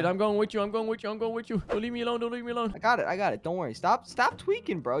 Wait, I'm going with you. I'm going with you. I'm going with you. Don't leave me alone. Don't leave me alone. I got it. Don't worry. Stop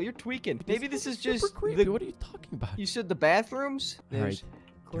tweaking, bro. You're tweaking. Maybe this is super just creepy. What are you talking about? You said the bathrooms. All right. There's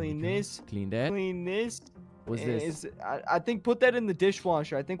clean this. Clean that. Clean this. What's this? I think put that in the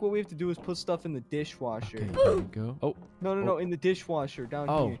dishwasher. I think what we have to do is put stuff in the dishwasher. Okay, there we go. Oh. No, in the dishwasher down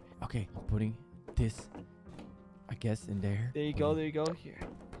Oh. here. Okay. I'm putting this, I guess, in there. There you go. There you go. Here,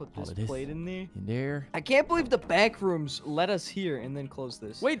 put All this of this. plate in there. In there. I can't believe the back rooms let us here and then close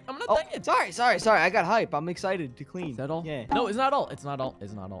this. Wait, I'm not Oh, done yet. sorry. I got hype. I'm excited to clean. Is that all? Yeah. No, it's not all. It's not all.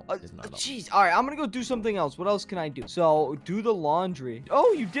 It's not all. It's not all. Jeez. All right, I'm gonna go do something else. What else can I do? So, do the laundry.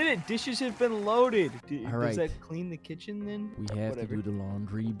 Oh, you did it. Dishes have been loaded. All Does right. that clean the kitchen then? We have Whatever. to do the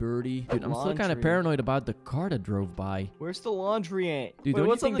laundry, Birdie. Dude, I'm still kind of Laundry. paranoid about the car that drove by. Where's the laundry at? Dude, Wait, don't you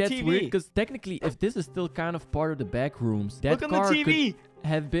what's on think the that's TV? weird? Because technically, if this is still kind of part of the back rooms, that Look on the car TV. could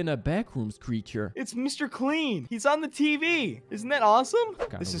have been a backrooms creature. It's Mr. Clean. He's on the TV. Isn't that awesome?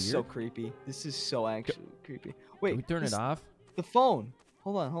 Kinda This is so weird. creepy. This is so actually creepy. Can Wait, we turn it off? The phone.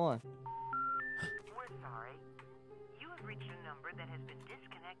 Hold on. We're sorry. You have reached a number that has been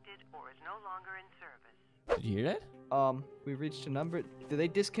disconnected or is no longer in service. Did you hear that? We reached a number. Did they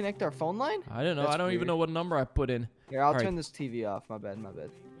disconnect our phone line? I don't know. That's I don't even weird. know what number I put in. Here, I'll All right. turn this TV off. My bad.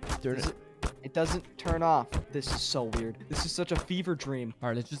 Turn Is it. It doesn't turn off. This is so weird. This is such a fever dream. All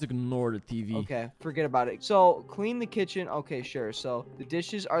right, let's just ignore the TV. Okay, forget about it. So, clean the kitchen. Okay, sure. So, the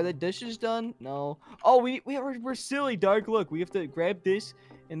dishes, are the dishes done? No. Oh, we're silly, Dark. Look, we have to grab this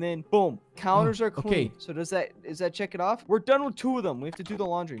and then boom, counters are clean. okay. So, does that check it off? We're done with 2 of them. We have to do the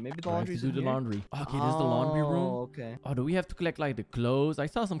laundry. Maybe the I have to laundry's do in the here? laundry. Okay, this is the laundry room. Oh, okay. Oh, do we have to collect like the clothes? I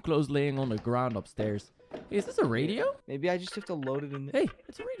saw some clothes laying on the ground upstairs. Hey, is this a radio? Maybe I just have to load it in there. Hey,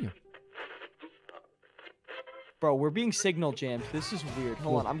 it's a radio. Bro, we're being signal jammed. This is weird.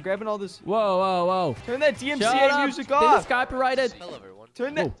 Hold on. I'm grabbing all this. Whoa. Turn that Shut DMCA up. music This off. is copyrighted. Hello everyone.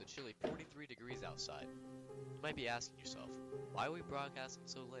 Turn that. It's a chilly 43 degrees outside. You might be asking yourself, why are we broadcasting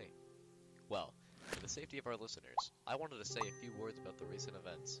so late? Well, for the safety of our listeners, I wanted to say a few words about the recent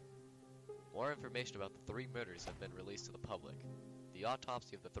events. More information about the 3 murders have been released to the public. The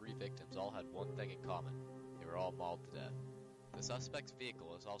autopsy of the 3 victims all had one thing in common. They were all mauled to death. The suspect's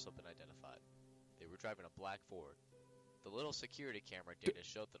vehicle has also been identified. They were driving a black Ford. The little security camera data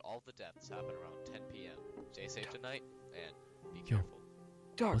showed that all the deaths happened around 10 p.m. Stay safe tonight, and be careful.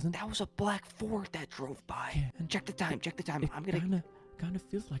 Dark, Wasn't- that was a black Ford that drove by. Yeah, and Check the time. I'm gonna. It kind of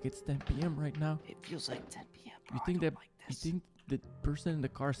feels like it's 10 p.m. right now. It feels like 10 p.m. Bro. You think I don't like you this. think the person in the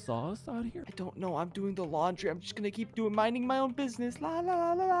car saw us out here? I don't know. I'm doing the laundry. I'm just gonna keep minding my own business. La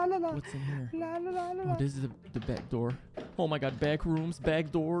la la la la la. What's in here? La la la la. Oh, this is the back door. Oh my god, back rooms,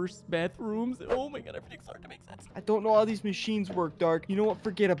 back doors, bathrooms. Oh my god, everything's starting to make sense. I don't know how these machines work, Dark. You know what?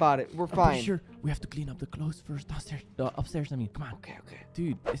 Forget about it. We're I'm fine. pretty sure we have to clean up the clothes first. Downstairs. Upstairs, I mean. Come on. Okay, okay.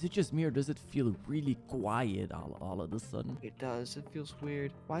 Dude, is it just me or does it feel really quiet all of a sudden? It does. It feels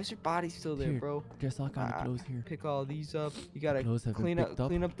weird. Why is your body still there, Here, bro? There's all kind of clothes here. Pick all these up. You gotta Clothes have been picked up.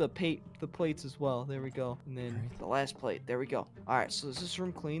 clean up the plates as well. There we go. And then Alright. the last plate. There we go. All right. So is this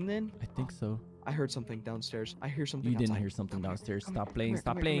room clean then? I think so. I heard something downstairs. I hear something. You didn't outside. hear something downstairs. Come here, Stop playing. come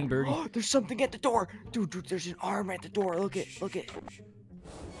Stop here, playing, come birdie. here. There's something at the door. Dude, there's an arm at the door. Look it. Look it.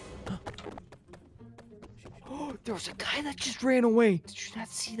 There was a guy that just ran away. Did you not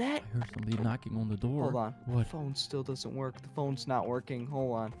see that? I heard somebody knocking on the door. Hold on. What? The phone still doesn't work. The phone's not working.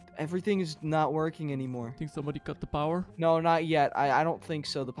 Hold on. Everything is not working anymore. Think somebody cut the power? No, not yet. I don't think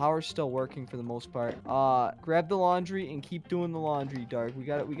so. The power's still working for the most part. Grab the laundry and keep doing the laundry, Dark. We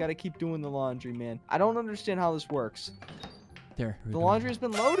gotta keep doing the laundry, man. I don't understand how this works. There. The laundry has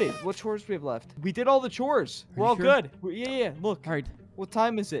been loaded. What chores do we have left? We did all the chores. We're you all sure? good. Yeah. Look. All right. What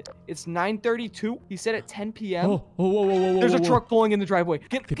time is it? It's 9:32. He said at 10 p.m. Oh, whoa. There's a whoa. truck pulling in the driveway.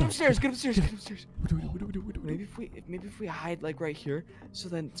 Get down, upstairs. get Get upstairs. Get upstairs. What do we do? Maybe if we hide like right here, so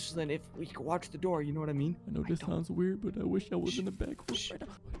then if we can watch the door, you know what I mean? I know this sounds weird, but I wish I was in the back room Shh. right now.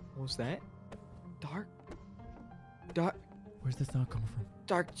 What was that? Dark. Where's the sound coming from?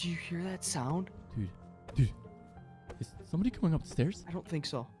 Dark. Do you hear that sound? Dude. Is somebody coming up the stairs? I don't think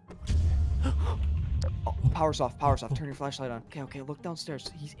so. Oh, power's off. Turn your flashlight on. Okay. Look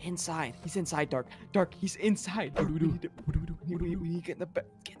downstairs. He's inside. Dark. He's inside. What do we do? We need to get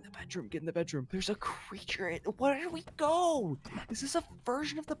in the bedroom. There's a creature. Where did we go? Is this a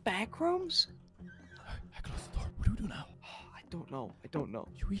version of the Backrooms? I close the door. What do we do now? I don't know.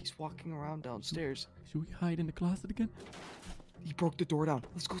 He's walking around downstairs. Should we hide in the closet again? He broke the door down.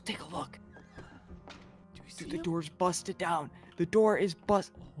 Let's go take a look. Do we see Dude, the him? door's busted down. The door is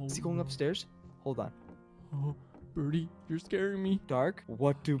bust. Oh, Is he going no. upstairs? Hold on. Oh, Birdie, you're scaring me. Dark,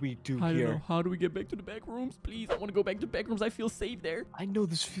 what do we do I don't here? know. How do we get back to the back rooms? Please, I want to go back to the back rooms. I feel safe there. I know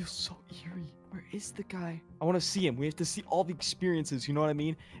this feels so eerie. Where is the guy? I want to see him. We have to see all the experiences. You know what I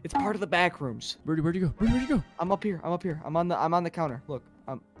mean? It's part of the Backrooms. Birdie, where'd you go? Birdie, where'd you go? I'm up here. I'm on the counter. Look.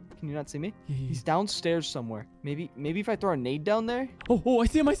 Can you not see me? Yeah. He's downstairs somewhere. Maybe if I throw a nade down there. Oh, I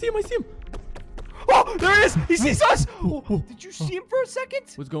see him. Oh, there it is. He sees us. Oh, oh, Did you see him for a second?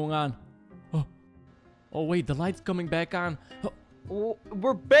 What's going on? Oh, wait, the light's coming back on. Oh,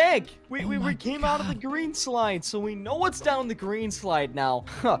 we're back. We my came out of the green slide, so we know what's down the green slide now.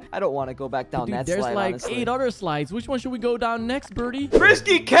 I don't want to go back down Dude, that there's slide, like honestly. 8 other slides. Which one should we go down next, Birdie?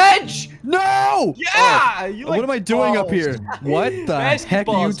 Frisky catch! No! Yeah! You What like am I doing up balls. here? What the heck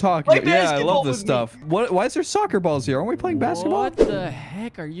are you Basketballs. talking Play about? Yeah, I basketball love this with me. stuff. Why is there soccer balls here? Aren't we playing basketball? What the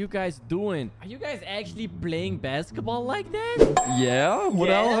heck are you guys doing? Are you guys actually playing basketball like that? Yeah? What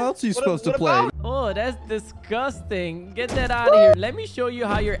Yeah? else are you What supposed to what play? about- Oh, that's disgusting. Get that out of here. Let me show you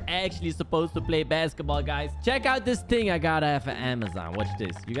how you're actually supposed to play basketball, guys. Check out this thing I got off of Amazon. Watch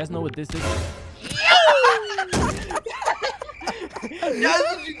this. You guys know what this is? That's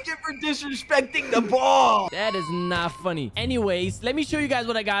what you get for disrespecting the ball. That is not funny. Anyways, let me show you guys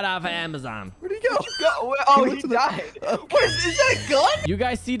what I got off of Amazon. Where'd he go? Oh, went he to the- died. What is that a gun? You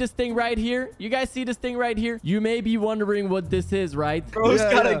guys see this thing right here? You may be wondering what this is, right? Bro's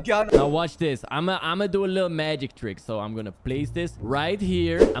Yeah, got yeah. a gun. Now watch this. I'm gonna do a little magic trick. So I'm gonna place this right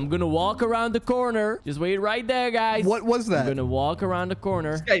here. I'm gonna walk around the corner. Just wait right there, guys. What was I'm that? gonna walk around the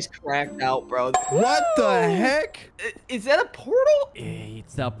corner. This guy's cracked out, bro. What the heck? Is that a portal?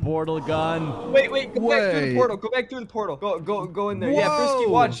 It's a portal gun. Wait, go back through the Wait. portal. Go back through the portal. Go in there. Yeah, Frisky, Whoa.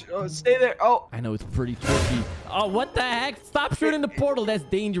 watch. Stay there. Oh, I know it's pretty tricky. Oh, what the heck? Stop shooting the portal. That's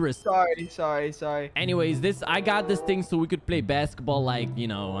dangerous. sorry. Anyways, I got this thing so we could play basketball like, you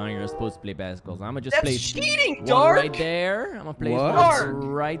know, how you're supposed to play basketball. So I'm gonna just That's play cheating, one Dark. right there. I'm gonna place What? one Dark.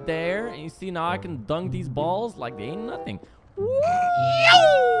 right there. And you see now I can dunk these balls like they ain't nothing.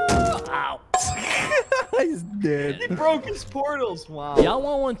 Ow. He's dead. He broke his portals. Wow. Y'all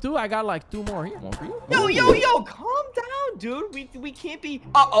want one too? I got like 2 more here. One for you. Yo, calm down, dude. We can't be.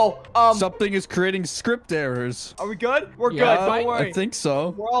 Something is creating script errors. Are we good? We're Yeah, good. fine. Don't worry. I think so.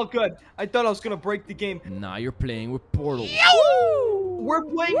 We're all good. I thought I was gonna break the game. Nah, you're playing with portals. We're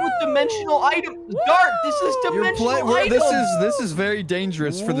playing with dimensional items. Dart, this is dimensional items. This is very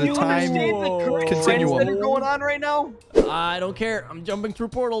dangerous for the you time. understand the current trends continuum. that are going on right now? I don't care. I'm jumping through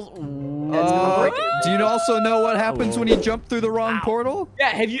portals. That's gonna break it. Do you also know what happens when you jump through the wrong portal? Yeah,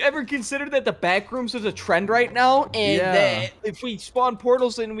 have you ever considered that the backrooms is a trend right now? And that if we spawn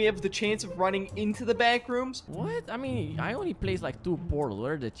portals, then we have the chance of running into the backrooms? What? I mean, I only placed like 2 portals.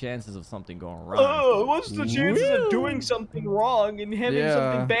 What are the chances of something going wrong? Oh, what's the chances of doing something wrong and having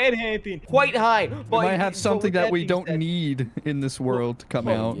something bad happen? Quite high. We But might have something that we don't said, need in this world to come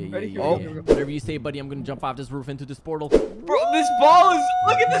out. Whatever you say, buddy. I'm gonna jump off this roof into this portal. Bro, this ball is.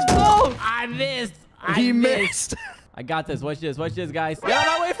 Look at this ball. I missed. He missed. I got this. Watch this. Watch this, guys. Get out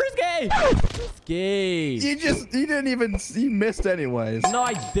of my way, Frisky. He didn't even. He missed anyways. No,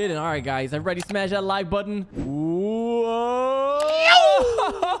 I didn't. All right, guys. Everybody, smash that like button. Whoa.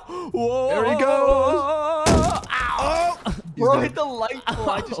 Whoa. There he goes. Ow. Bro, hit the light pole.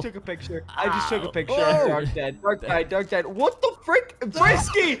 I just took a picture. Dark dead. What the frick?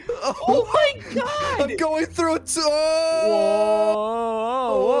 Frisky! Oh my god! I'm going through it.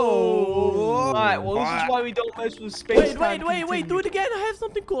 Whoa. Alright, well, this is why we don't mess with space. Wait. Do it again. I have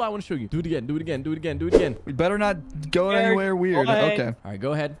something cool I want to show you. Do it again. We better not go anywhere weird. Okay. All right,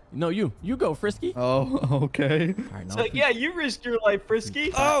 go ahead. No, you go, Frisky. Oh, okay. All right, now So, yeah, you risked your life,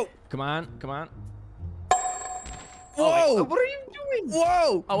 Frisky. Oh! Come on. Whoa! What are you doing?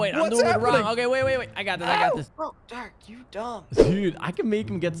 Whoa! Oh wait, I'm What's doing it happening? wrong. Okay, wait. I got this. Bro, Dark, you dumb. Dude, I can make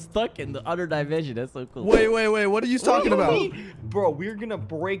him get stuck in the other dimension. That's so cool. Wait. What are you talking about? Bro, we're gonna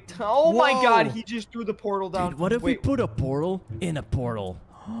break down. Oh my god, he just threw the portal down. Dude, what if we put a portal in a portal?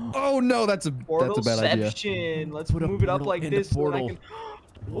 Oh no, that's a bad idea. Let's Put a move it up portal like in the this. So that I portal. can...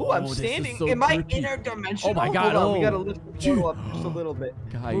 Oh, I'm this is standing. so Am I tricky. interdimensional? Oh my god, Hold on, we oh. gotta lift the portal up just a little bit.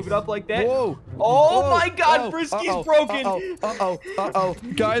 Guys. Move it up like that. Whoa! Oh my god, Frisky's broken.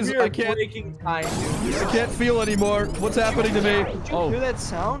 Guys, We are I can't. breaking time, dude. I can't feel anymore. What's happening to me? Did you hear that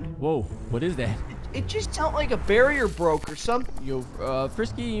sound? Whoa, what is that? It just sounded like a barrier broke or something. Yo,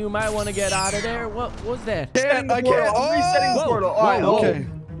 Frisky, you might want to get out of there. What was that? I can't. I'm resetting the portal. All right, Okay.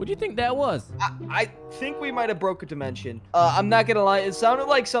 What do you think that was? I think we might have broke a dimension. I'm not gonna lie, it sounded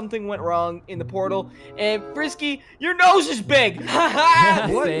like something went wrong in the portal. And Frisky, your nose is big.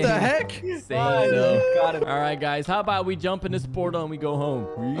 What Same. the heck? Same, Oh, though. got him. All right, guys. How about we jump in this portal and we go home?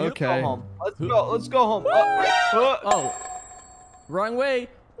 Okay. Go home. Let's go home. Oh, wrong way.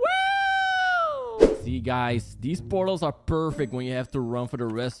 Woo! See, guys, these portals are perfect when you have to run for the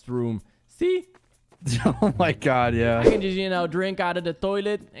restroom. See? Oh my god, I yeah. can just, drink out of the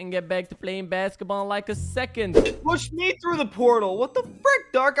toilet and get back to playing basketball in like a second. Push me through the portal. What the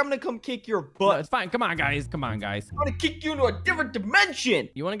frick, Dark? I'm gonna come kick your No, butt. it's fine. Come on, guys. I'm gonna kick you into a different dimension.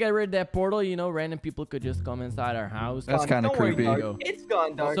 You want to get rid of that portal? Random people could just come inside our house. That's kind of Don't worry, creepy. Dark. It's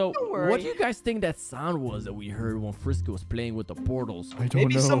gone, Dark. So, Don't worry. what do you guys think that sound was that we heard when Frisky was playing with the portals? I don't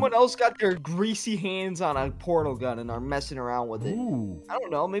Maybe know. someone else got their greasy hands on a portal gun and are messing around with it. Ooh. I don't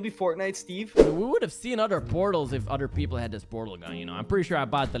know. Maybe Fortnite, Steve. We would have seen other portals if other people had this portal gun, I'm pretty sure I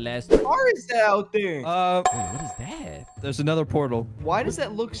bought the last one. Or is that out there? Wait, what is that? There's another portal. Why does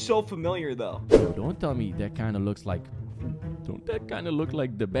that look so familiar, though? Yo, don't tell me that kind of looks like... Don't that kind of look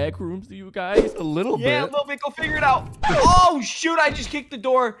like the back rooms to you guys? A little Yeah, bit. little bit. Go figure it out. Oh, shoot. I just kicked the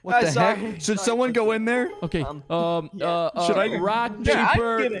door. What the sorry. heck? Should someone go in there? Okay, yeah. Should I- rock, Yeah, I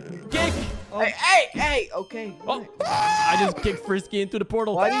paper, get it. kick! Hey. Okay. Oh, I just kicked Frisky into the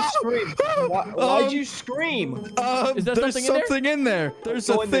portal. Why do you scream? Why'd you scream? Is there There's something in there? There's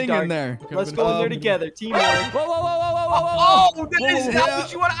Go a in there, thing Dark. in there. Okay, Let's we're go gonna- in there together. Teamwork. Whoa. Oh, that is not yeah.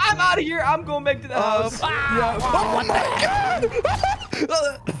 what you want. I'm out of here. I'm going back to the house. Yeah. Oh my god!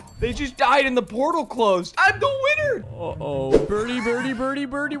 They just died and the portal closed. I'm the winner. Uh-oh. Birdie,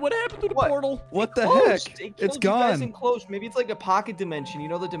 what happened to the What? portal? What the Closed. heck? It It's killed you guys gone. and closed. Maybe it's like a pocket dimension. You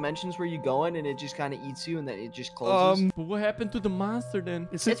know the dimensions where you go in and it just kind of eats you and then it just closes. But what happened to the monster then?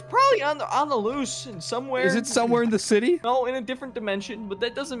 Is It's it? probably on the loose and somewhere. Is it somewhere in the city? No, in a different dimension, but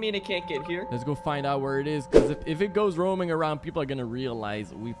that doesn't mean it can't get here. Let's go find out where it is, because if it goes roaming around, people are going to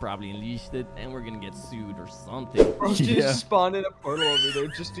realize we probably unleashed it, and we're going to get sued or something. Bro Yeah. just spawned in a portal over there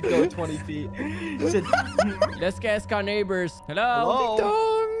just to go 20 feet. He said, Let's ask our neighbors. Hello?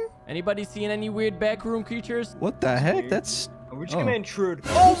 hello? Anybody seen any weird backroom creatures? What the heck? That's. We're just gonna intrude.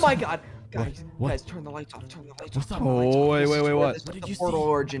 Oh my god! Guys, What? guys, turn the lights off. Turn the lights What's off. up? turn the lights Oh, off. wait, This wait, is wait, where- what? This What is did the you portal see?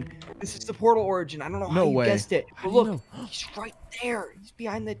 origin. This is the portal origin. I don't know No how you way. guessed it. How But do you look, know? he's right there. He's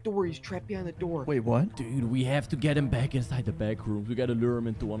behind that door. He's trapped behind the door. Wait, what? Dude, we have to get him back inside the back rooms. We gotta lure him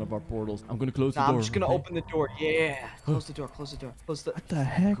into one of our portals. I'm gonna close the Nah, door. I'm just gonna okay? open the door. Yeah. Close the door. Close the door. Close the. What the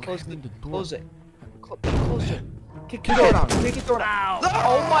heck? Close the. Open the door. Close it. Close it. Kick the door down. Kick the door down.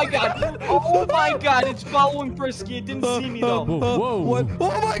 Oh my god. Oh my god. It's following Frisky. It didn't see me though. Whoa. What?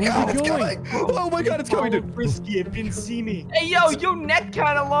 Oh my god, it's coming! Oh my god, it's coming, dude! Frisky. It didn't see me. Hey, yo, your neck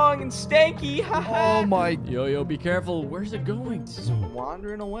kind of long and stanky. Oh my. Yo, be careful. Where's it going?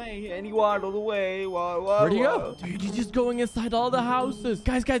 Wandering away. And he waddled away. Where'd he go? Dude, he's just going inside all the houses.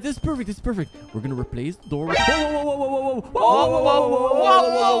 Guys, this is perfect. This is perfect. We're gonna replace the door with... Whoa.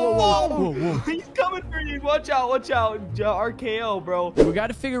 He's coming for you. Watch out. RKO, bro. We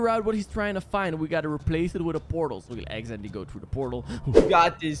gotta figure out what he's trying to find. We gotta replace it with a portal. So we'll accidentally go through the portal. You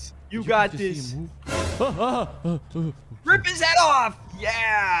got this. You got this. Rip his head off.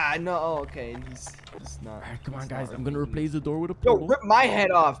 Yeah. No. Okay. He's not. All right, come on, guys. I'm gonna replace the door with a Yo, portal. rip my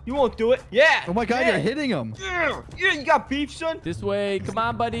head off. You won't do it. Yeah. Oh my god, you're hitting him. Yeah, you got beef, son. This way. Come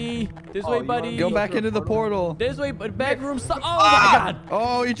on, buddy. This way, buddy. Go back into the portal. This way, but back room. Oh my god.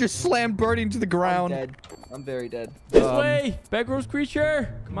 Oh, you just slammed Birdie into the ground. I'm dead. I'm very dead. This way. Backrooms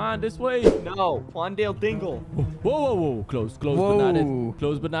creature. Come on, this way. No. Wandale Dingle. Whoa. Close, but not it.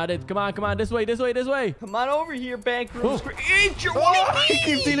 Close, but not it. Come on. This way. Come on over here, Backrooms. Eat your He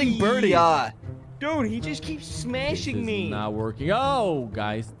keeps eating Birdie. Dude, he just keeps smashing me. This is not working. Oh,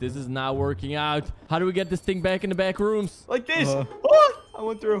 guys, this is not working out. How do we get this thing back in the back rooms? Like this. I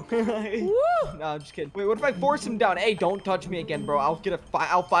went through. No, I'm just kidding. Wait, what if I force him down? Hey, don't touch me again, bro.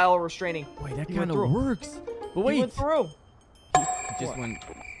 I'll file a restraining. Wait, that kind of works. But wait. He went through. He just went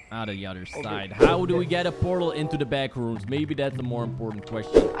out of the other side. How do we get a portal into the back rooms? Maybe that's a more important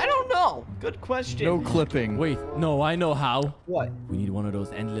question. I don't know. Good question. No clipping. Wait, no, I know how. What? We need one of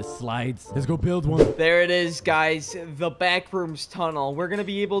those endless slides. Let's go build one. There it is, guys. The Backrooms tunnel. We're going to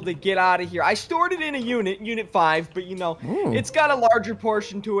be able to get out of here. I stored it in a unit 5, but you know, it's got a larger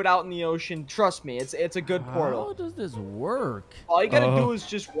portion to it out in the ocean. Trust me, it's a good portal. How does this work? All you got to do is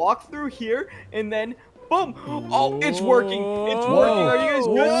just walk through here and then boom. Oh, it's working. It's working. Are you guys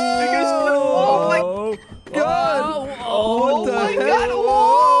good? Are you guys good? Oh my god. Oh my god.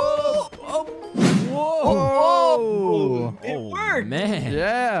 Whoa. It worked. Man.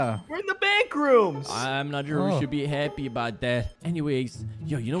 Yeah. We're in the Backrooms. I'm not sure we should be happy about that. Anyways,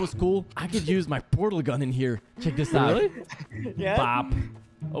 yo, you know what's cool? I could use my portal gun in here. Check this out. Really? Yeah. Bop.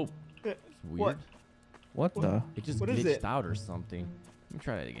 Oh, it's weird. What the? It just What is glitched it? out or something. Let me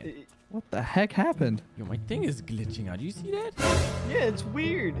try that again. What the heck happened? Yo, my thing is glitching out. Do you see that? Yeah, it's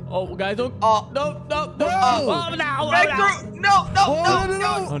weird. Oh, guys, don't. Oh, No. no.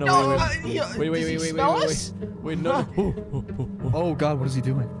 Wait. Smell us? Wait, no. Oh god, what is he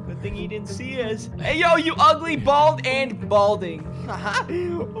doing? Good thing he didn't see us. Hey, yo, you ugly, bald, and balding.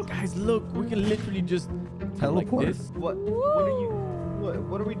 Guys, look. We can literally just Teleport. like this. What are you?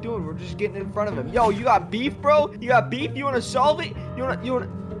 What are we doing? We're just getting in front of him. Yo, you got beef, bro? You got beef? You wanna solve it? You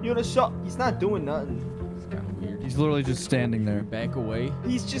wanna solve? He's not doing nothing. It's kind of weird. He's literally just standing there. Back away.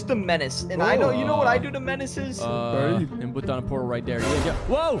 He's just a menace. And I know, you know what I do to menaces? And put down a portal right there. Yeah.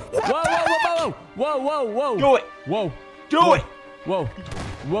 Whoa! Do it. Whoa! Do it. Whoa!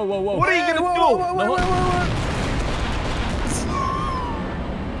 What are you gonna do?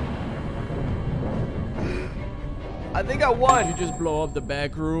 I think I won. You just blow up the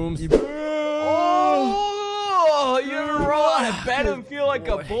back rooms. Oh, you're wrong. I bet him feel like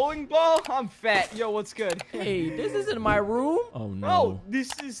a bowling ball. I'm fat. Yo, what's good? Hey, this isn't my room. Oh no. Oh,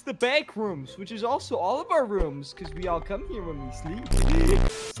 this is the back rooms, which is also all of our rooms, because we all come here when we sleep.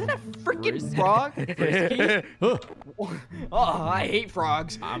 Is that a freaking frog? Oh, I hate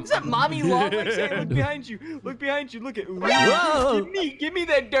frogs. Is that Mommy Longlegs? Hey, look behind you. Look behind you. Look at. Whoa. Give me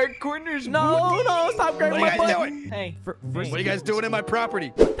that dark corners. No, stop grabbing my butt. Hey, What are you guys doing in my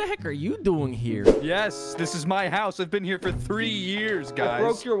property? What the heck are you doing here? Yes, this is my house. I've been here for 3 years, guys. I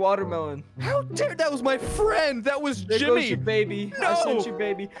broke your watermelon. How dare that was my friend. That was There Jimmy. goes your baby. No. I sent your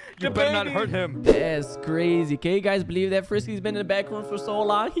baby. You better not hurt him. That's crazy. Can you guys believe that Frisky's been in the back room for so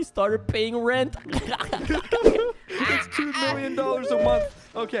long? He started paying rent. It's $2 million a month.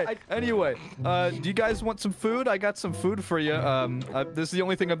 Okay. Anyway, do you guys want some food? I got some food for you. This is the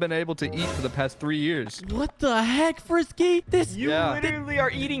only thing I've been able to eat for the past 3 years. What the heck, Frisky? You literally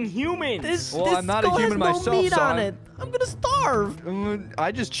are eating humans. Well, I'm not a skull has human no myself, meat so on it. I'm gonna starve.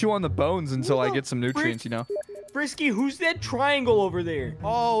 I just chew on the bones until I get some nutrients, you know. Frisky, who's that triangle over there?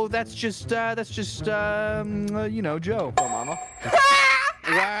 Oh, that's just you know, Joe. Oh, mama.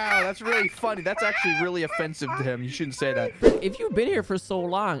 Wow, that's really funny. That's actually really offensive to him. You shouldn't say that. If you've been here for so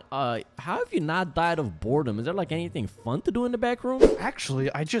long, how have you not died of boredom? Is there like anything fun to do in the back room?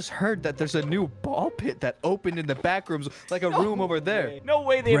 Actually, I just heard that there's a new ball pit that opened in the back rooms, like a room over there. No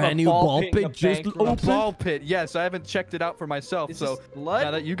way they have Brand a new ball pit in the just back room. A ball pit, yes. I haven't checked it out for myself, Is so this blood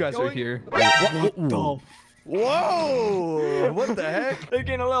now that you guys are going? here. What the Whoa! What the heck? They're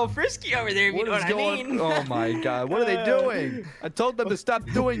getting a little frisky over there, if you know what I mean. Oh my god, what are they doing? I told them to stop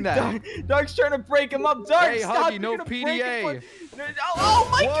doing that. Dark's trying to break him up. Dark, Hey, stop. Huggy, no PDA. Oh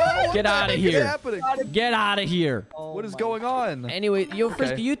my god! Get out of here. Happening? Get out of here. What is going on? Anyway, yo,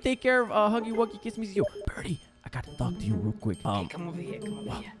 Frisky, you take care of Huggy Wuggy Kiss Me. Yo, Birdie, I gotta talk to you real quick. Come over here. Come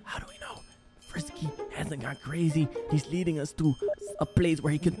over here. How do we know Frisky hasn't gone crazy? He's leading us to a place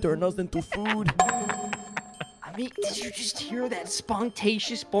where he can turn us into food. I mean, did you just hear that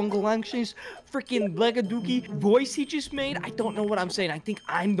spontaneous, bungalunctious, freaking legadookie voice he just made? I don't know what I'm saying. I think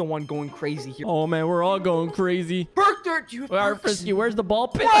I'm the one going crazy here. Oh man, we're all going crazy. Perk dirt, you have All right, perks. Frisky, where's the ball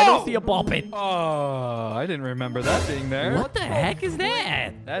pit? I don't see a ball pit. Oh, I didn't remember that being there. What the heck is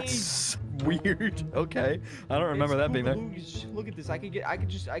that? That's weird. Okay, I don't remember that being there. Look at this. I could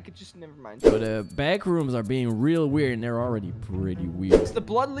just never mind. So the back rooms are being real weird, and they're already pretty weird. The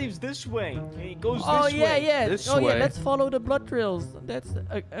blood leaves this way. It goes Oh this yeah, way. yeah. This Oh yeah, way. let's follow the blood trails. That's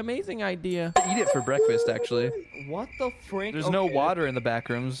an amazing idea. Eat it for breakfast, actually. What the frick? There's no Okay. water in the back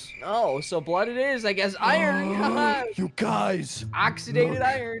rooms. Oh, so blood it is. I guess iron. Haha. You guys. Oxidated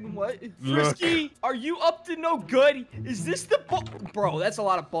iron. What? Frisky, are you up to no good? Is this the bro? That's a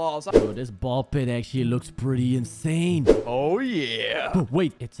lot of balls. Bro, this ball pit actually looks pretty insane. Oh yeah. But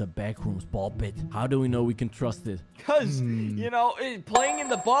wait, it's a backrooms ball pit. How do we know we can trust it? Cause you know, playing in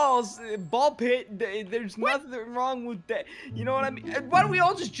the ball pit. There's nothing wrong with that. You know what I mean? Why don't we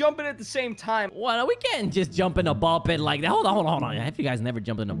all just jump in at the same time? Well, we can't just jump in a ball pit like that. Hold on. Have you guys never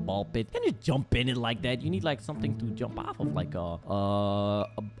jumped in a ball pit? You can't just jump in it like that. You need like something to jump off of, like a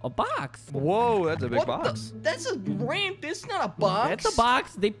box. Whoa, that's a big What box. that's a ramp. It's not a box. That's a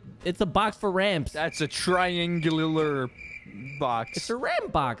box. It's a box for ramps. That's a triangular box. It's a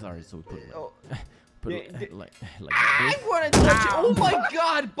ramp box. All right, so we put it Oh. put it Yeah, like I this. want to touch it. Oh my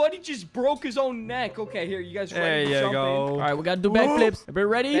god, Buddy just broke his own neck. Okay, here, you guys ready There to you jump All go. right, we gotta do backflips.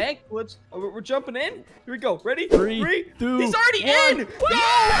 Everybody ready? in? Backflips. We're jumping in. Here we go. Ready? 3, 2, He's already 1. in.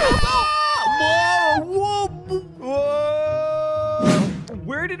 Whoa! Whoa!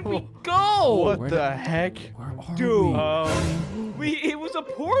 Where did we go? What Where the heck? Where are Dude. we? It was a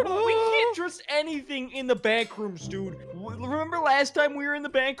portal. We can't trust anything in the back rooms, dude. Remember last time we were in the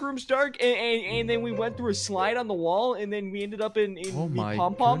back rooms, Dark, and then we went through a slide on the wall, and then we ended up in Oh my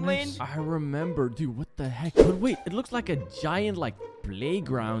Pom Pom Lane. goodness. I remember, dude. What the heck? But wait, it looks like a giant like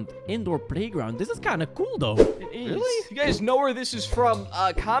playground, indoor playground. This is kind of cool though. It is. Really? If you guys know where this is from,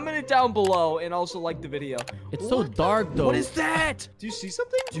 comment it down below and also like the video. It's so dark though. What is that? Do you see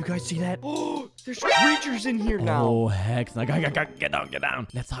something? Do you guys see that? Oh, there's creatures in here now. Oh heck! Like, get down.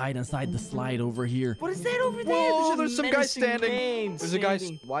 Let's hide inside the slide over here. What is that over there? Whoa, a there's some guy menacing standing. man There's a guy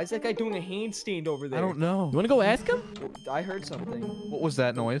standing. Why is that guy doing a handstand over there? I don't know. You wanna go ask him? I heard something. What was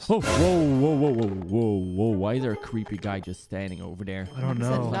that noise? Oh, whoa! Why is there a creepy guy just standing over there? I don't It's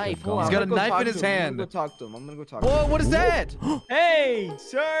that know. knife. Hold Hold on, on, He's got I'm a gonna go knife talk in his to him. hand. I'm gonna go talk to him. I'm gonna go talk to him. Whoa, what is that? Hey,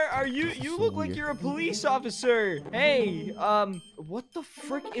 sir, are you So look like weird. you're a police officer. Hey, what the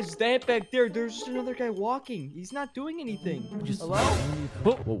frick is that back there? There's just another guy walking. He's not doing anything. Hello?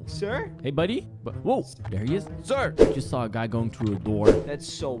 Whoa. Sir? Hey, buddy. Whoa, there he is. Sir, I just saw a guy going through a door. That's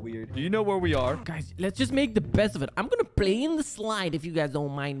so weird. do you know where we are? Guys, let's just make the best of it. I'm gonna play in the slide if you guys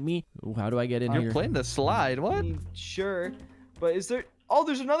don't mind me. Ooh, how do I get in You're here? playing the slide. I What? mean, sure. But is there... Oh,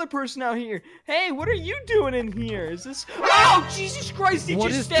 there's another person out here. Hey, what are you doing in here? Is this... Oh, Jesus Christ, he What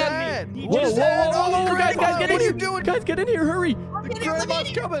just is stabbed me. He Whoa, just whoa, stabbed whoa, me. whoa, guys, Grandma, get in what are here. you doing? Guys, get in here, hurry. The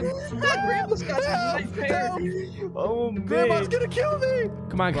grandma's coming. Grandma's got some knife Help. there. Oh, man. Grandma's gonna kill me.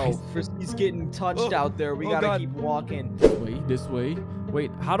 Come on, Bro, guys. Frisky's getting touched Oh. out there. We Oh, gotta God. keep walking. This way. Wait,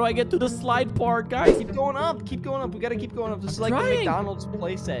 how do I get to the slide part, guys? Keep going up. Keep going up. We gotta keep going up. This is like trying. the McDonald's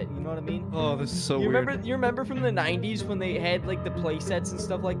playset. You know what I mean? Oh, this is so You weird. remember from the 90s when they had like the playsets and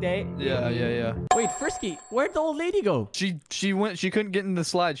stuff like that? Yeah. Wait, Frisky, where'd the old lady go? She went. She couldn't get in the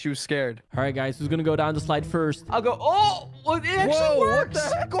slide. She was scared. All right, guys, who's gonna go down the slide first? I'll go. Oh, well, it actually Whoa! works. What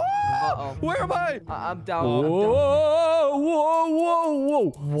the heck? Whoa! Uh-oh. Where am I? I'm down.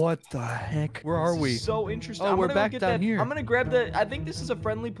 Whoa! What the heck? Where are we? So interesting. Oh, I'm we're gonna go back get down that. here. I'm gonna grab the. I think this is a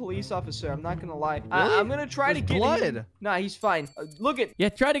friendly police officer. I'm not gonna lie. I'm gonna try There's to get blood. him. Nah, he's fine. Look at. Yeah,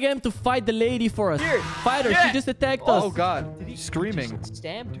 try to get him to fight the lady for us. Here. Fight her. Yeah. She just attacked us. Oh God! Did he Screaming. Just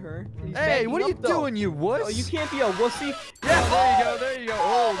stabbed her. He's Hey, backing what are you up, though. doing, you wuss? Oh, you can't be a wussy. Yeah, there you go.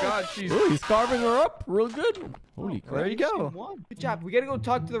 Oh God! God, she's... Ooh, he's carving her up real good. Holy crap. There you go. Good job. We gotta go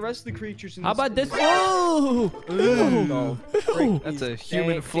talk to the rest of the creatures. How about this? Oh! That's a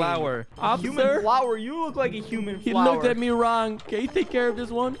human flower. Human flower? You look like a human He flower. looked at me wrong. Can you take care of this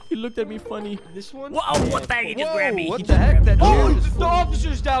one? He looked at me funny. This one? Whoa, what the heck? He just grabbed me. What the heck? That Oh, chair just the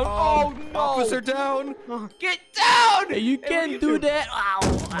officer's down. Oh, no. Officer down. Get down. Hey, you can't do that. Ow.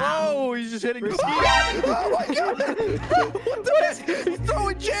 Oh, he's just hitting me. Oh my God. What the heck? He's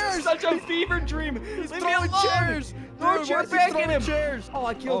throwing chairs. Such a fever dream. He's Leave me throwing alone. chairs. Throw a Dude, chair why is he back throwing at him. chairs? Oh,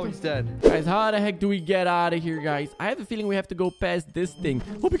 I killed him. He's dead. Guys, how the heck do we get out of here, guys? I have a feeling we have to go past this thing.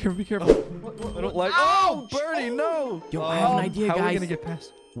 Oh, be careful, be careful. I don't like... Ouch! Oh, Bernie, no. Yo, I have an idea, how guys. are we going to get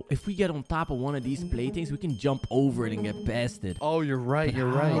past... If we get on top of one of these playthings, we can jump over it and get past it. Oh, you're right, you're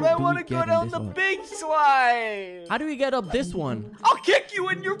How right. But I do want we to get go in down this the one? big slide. How do we get up this one? I'll kick you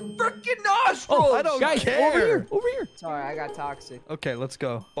in your freaking nostrils. I don't Guys, care. over here, over here. Sorry, I got toxic. Okay, let's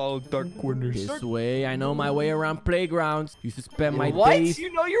go. Follow dark corners. This way, I know my way around playgrounds. Used to spend my What? days.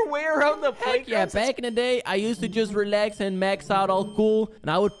 You know your way around the Heck playground? yeah, back in the day, I used to just relax and max out all cool.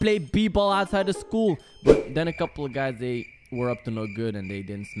 And I would play b-ball outside of school. But then a couple of guys, they were up to no good and they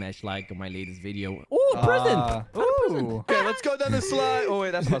didn't smash like on my latest video. Oh, a present! Ooh. Okay, let's go down the slide. Oh,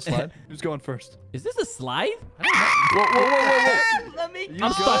 wait, that's not a slide. Who's going first? Is this a slide? Whoa. Let me You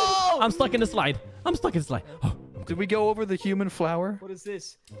I'm go. stuck. I'm stuck in the slide. I'm stuck in the slide. Oh, Did we go over the human flower? What is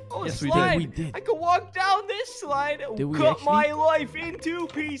this? Oh, Yes, a we did. slide. We did. I could walk down this slide. Did we cut actually? my life in two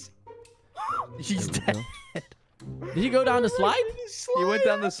pieces. He's dead. did you go down the slide? He went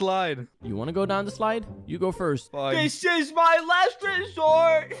down the slide. You want to go down the slide? You go first. Fine. This is my last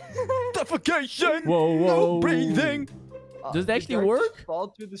resort. Suffocation. Whoa, whoa, No breathing. Does it actually Did Dark work? just fall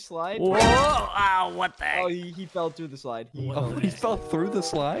through the slide? Whoa! Ow, what the heck? Oh, he fell through the slide. Oh, he fell through the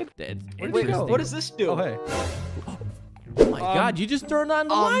slide? That's Where'd he go? interesting. What does this do? Oh, hey. Oh my god, you just turned on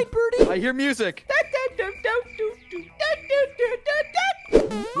the light, Birdie! I hear music.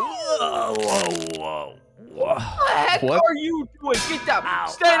 Whoa, whoa, whoa. What the heck What? are you doing? Get down! Ow,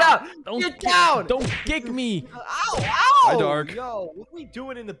 Stand ow. up! Don't Get kick- down! Don't kick me! Ow! Ow! Hi, Dark. Yo, what are we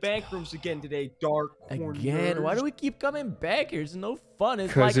doing in the back rooms again today, Dark? Again, why do we keep coming back here? It's no fun.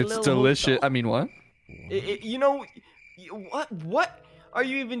 It's Because like a it's little delicious. hotel. I mean, what? You know, what are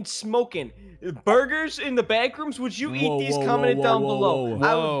you even smoking? Burgers in the back rooms? Would you eat Whoa, these? whoa, Comment it whoa, down whoa, below. whoa.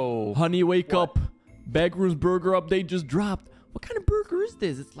 I would- Whoa. Honey, wake up. Backrooms burger update just dropped. What kind of burger is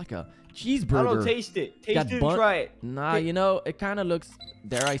this? It's like a cheeseburger. I don't taste it. Taste Got it and bun- try it. Nah, you know, it kind of looks,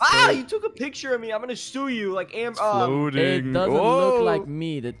 dare I say, Ah, you took a picture of me. I'm gonna sue you like Floating. it doesn't Whoa. look like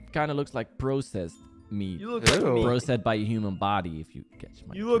meat. It kind of looks like processed meat. You look like Ew. me. Processed by a human body, if you catch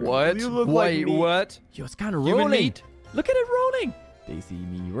my You look What? You look Wait, like me. what? Yo, it's kind of Human rolling. meat? Look at it rolling. They see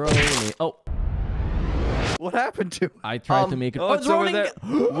me rolling. Oh, What happened to it? I tried to make it. Oh, it's over rolling. there.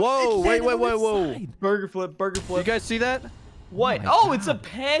 Whoa, It's wait, landed on its whoa. side. Burger flip, burger You flip. guys see that? What? my Oh, it's a God.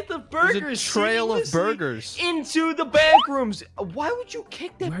 path of There's burgers. a trail of seamlessly burgers. into the back rooms. Why would you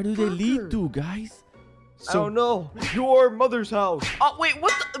kick that? Where do they lead burger? to, guys? I don't know. Your mother's house. Oh wait,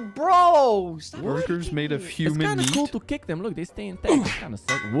 what the bro? Stop burgers kicking made of me. It's human kind of meat? cool to kick them. Look, they stay intact. It's kind of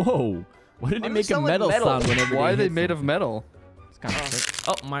sick. Whoa. Why did they Why do make they a sound like metal, metal? sound whenever Why are they hit made of something? metal? It's kind of sick.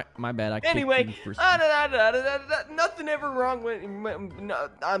 Oh, my bad. I kicked Anyway, you first. nothing ever wrong with. No,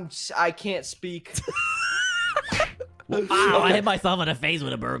 I can't speak. Wow, I hit myself in the face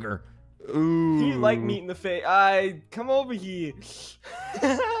with a burger. Ooh. You like meat in the face? Come over here.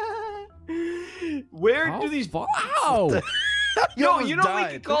 Where do these? Wow. Yo, almost you know what we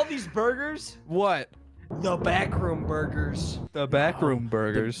died. could call these burgers? What? The backroom burgers. The backroom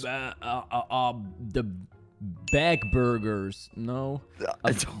burgers. The back burgers. No.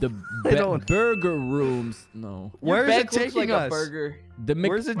 I don't- Burger rooms. No. Where is Your it back looks taking like us? A burger. The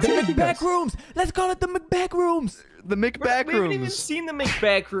Where's it the taking back us? rooms. Let's call it the back rooms. The We haven't even McBackrooms. seen the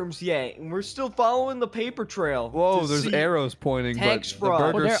McBackrooms yet, and we're still following the paper trail. Whoa, to there's see- arrows pointing, but tax the fraud.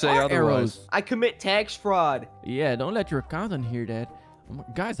 Well, burgers there say are otherwise. arrows. I commit tax fraud. Yeah, don't let your accountant hear that.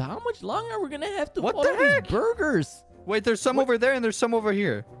 Guys, how much longer are we gonna have to What follow the heck? these burgers? Wait, there's some over there and there's some over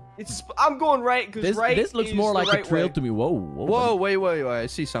here. I'm going right because This right. this looks is more the like right a trail way. to me. Whoa, whoa. Whoa, wait, I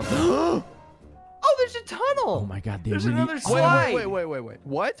see something. Oh, there's a tunnel. Oh my god, they There's really another are. slide. Wait.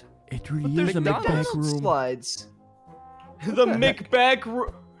 What? It really There's is a back McDonald's room. slides. The McBack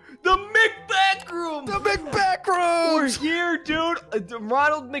room. The McBack room. The McBackrooms! We're here, dude.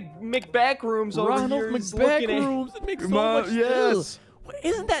 Ronald McBackrooms over Ronald here is McBack looking at. rooms. It makes so Ma- much yes. sense.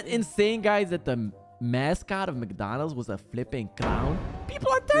 Isn't that insane, guys? That the mascot of McDonald's was a flipping clown.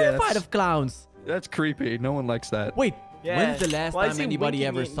 People are terrified Yes. of clowns. That's creepy. No one likes that. Wait, Yeah. When's the last Why is time he anybody winking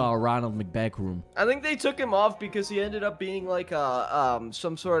ever at me? saw Ronald McBackroom? I think they took him off because he ended up being like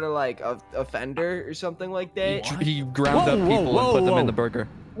some sort of like offender or something like that. He ground Whoa, up whoa, people whoa, and put them whoa. in the burger.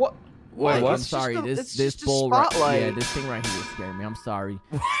 What? Wait, what? I'm sorry. It's This just a bowl right, spotlight. yeah, this thing right here is scaring me. I'm sorry.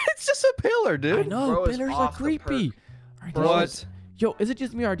 It's just a pillar, I dude. know, Bro is pillars are off the creepy. perk. All right, What? guys. Yo, is it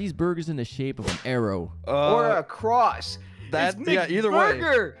just me or are these burgers in the shape of an arrow? Or a cross. that It's yeah, either way.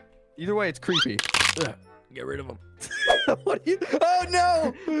 McBurger. Either way, it's creepy. Get rid of them. What are you? Oh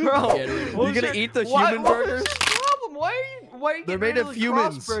no, Bro, Get rid of what You was gonna your- eat the what- human what was burgers? your problem? Why are you They're getting made rid of the cross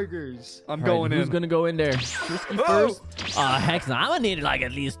humans. burgers? I'm All going right, who's in. gonna go in there? Frisky Oh. first. Heck no, I'm gonna need like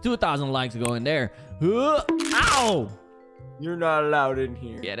at least 2,000 likes to go in there. Ow! You're not allowed in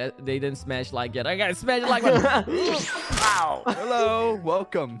here. Yeah, they didn't smash like yet. I gotta smash it like one. Ow! Hello,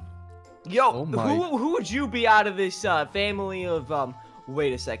 welcome. Yo, Oh my. who would you be out of this family of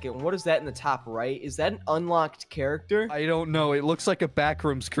Wait a second. What is that in the top right? Is that an unlocked character? I don't know. It looks like a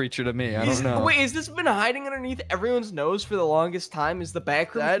backrooms creature to me. I don't know. Wait, has this been hiding underneath everyone's nose for the longest time? Is the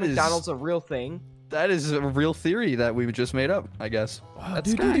backrooms That is- McDonald's a real thing? That is a real theory that we just made up, I guess. Wow,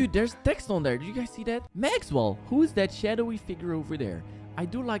 That's dude, there's text on there. Did you guys see that? Maxwell, who is that shadowy figure over there? I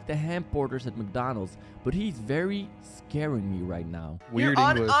do like the ham porters at McDonald's, but he's very scaring me right now. Weird Here,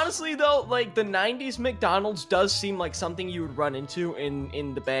 English. honestly, though, like the '90s McDonald's does seem like something you would run into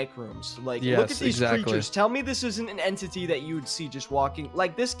in the back rooms. Like, look Yes, at these exactly. creatures. Tell me this isn't an entity that you would see just walking.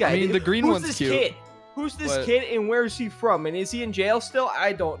 Like this guy. I mean, the green Who's one's this cute. Kid? Who's this What? kid and where is he from? And is he in jail still?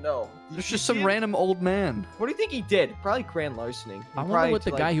 I don't know. There's You just some see him? random old man. What do you think he did? Probably grand larceny. I wonder what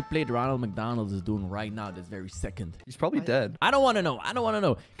the guy who played Ronald McDonald is doing right now this very second. He's probably dead. I don't want to know. I don't want to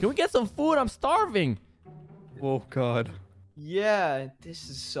know. Can we get some food? I'm starving. Oh God. Yeah, this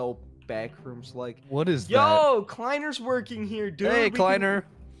is so backrooms like. What is that? Yo, Kleiner's working here, dude. Hey, We can- Kleiner.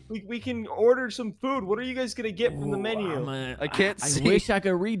 We can order some food. What are you guys gonna get from the menu? I can't I see. wish I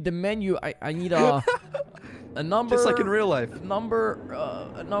could read the menu. I need a number. Just like in real life. A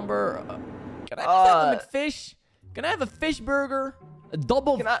number. Can I just have a McFish? Can I have a fish burger? A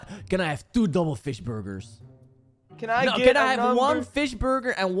double. Can I have 2 double fish burgers? Can I No, get can I a have number? 1 fish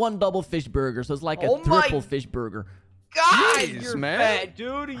burger and 1 double fish burger? So it's like a Oh my- triple fish burger. God, Jeez, you're man. fat,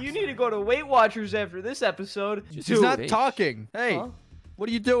 dude. You need to go to Weight Watchers after this episode. Just He's Dude. not Fish. talking. Hey, Huh? what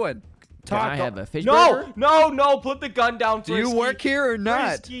are you doing? Can I have a fish No, burger? no, put the gun down, Do you Frisky. work here or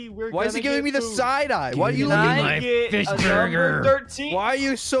not? Frisky, we're Why is he gonna giving me get the food. side eye? Why are you Can looking? Can my I get fish a burger? number 13? Why are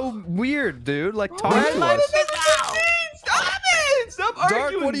you so weird, dude? Like, talk Why to am I us. number 13? Stop it! Stop Dark,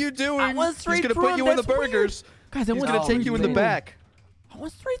 arguing. what are you doing? I went He's straight gonna through put you him, in the that's weird. burgers. Guys, I He's went gonna straight take you in the through. back. I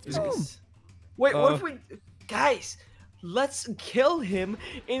went straight through him. Wait, what if we... Guys, let's kill him,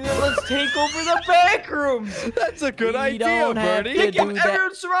 and then let's take over the back rooms. That's a good We idea, don't have Birdie. to Think of do that.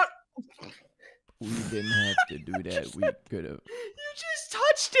 everyone surround... We didn't have to do that. We could have. You just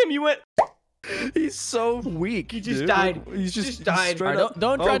touched him. You went... He's so weak. He just dude. died. He's He just just died. straight Alright, up-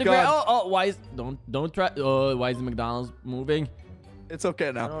 don't try Oh, to God. grab. Why is don't try. Why is the McDonald's moving? It's okay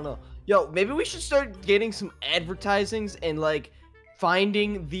I now. don't know. Yo, maybe we should start getting some advertisings and like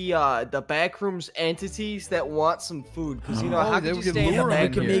finding the backrooms entities that want some food. Because you know how they could you would get stay in the lure 'em back in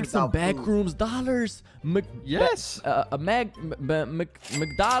We can here. make some backrooms dollars. Yes.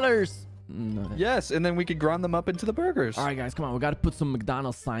 McDollars. No. Yes, and then we could grind them up into the burgers. All right, guys, come on. We gotta put some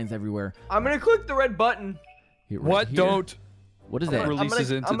McDonald's signs everywhere. I'm gonna click the red button. Here, right What? here. Don't. What is I'm that? gonna release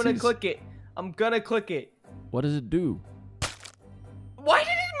his I'm gonna entities. click it. I'm gonna click it. What does it do? Why did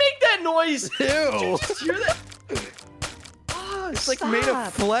it make that noise? Ew. Just hear that? Oh, It's like made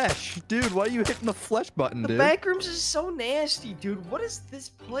of flesh. Dude, why are you hitting the flesh button, The dude? backrooms is so nasty, dude. What is this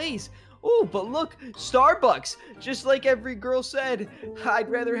place? Oh, but look, Starbucks. Just like every girl said, I'd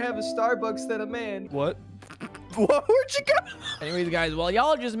rather have a Starbucks than a man. What? What? Where'd you go? Anyways, guys, while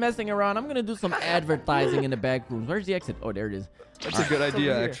y'all are just messing around, I'm gonna do some advertising in the back rooms. Where's the exit? Oh, there it is. That's a good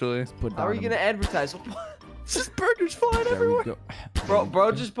idea, here. actually. Put How are down you the- gonna advertise? It's just burgers flying There we everywhere. go.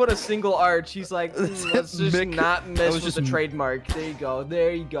 Bro just put a single arch. He's like, let's just Mick- not that mess was with just the trademark. There you go.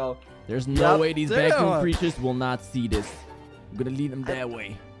 There you go. There's no Yup. way these Damn. backroom creatures will not see this. I'm gonna lead them that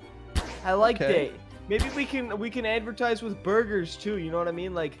way. I like Okay. that. Maybe we can advertise with burgers too. You know what I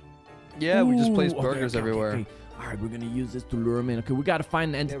mean? Like, Yeah, we just place Ooh, okay, burgers okay, everywhere. okay. All right, we're gonna use this to lure them in. Okay, we gotta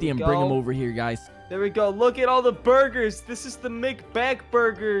find an entity we and bring them go. over here, guys. there we go. Look at all the burgers. This is the McBack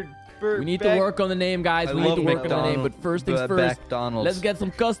Burger. We need to work on the name, guys. I We need love to work on the name. McDonald's. But first things first, McDonald's. let's get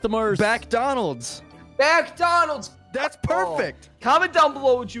some customers. McDonald's. McDonald's. That's perfect. Comment down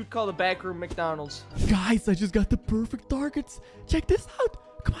below what you'd call the backroom McDonald's. Guys, I just got the perfect targets. Check this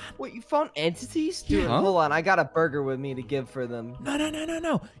out. Come on. Wait, you found entities? Dude, hold on. I got a burger with me to give for them.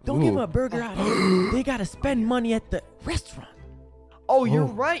 No. Don't give them a burger out here. They got to spend money at the restaurant. Oh, you're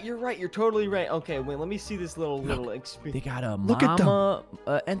right. You're right. You're totally right. Okay, wait. Let me see this little experience. They got a Look at mama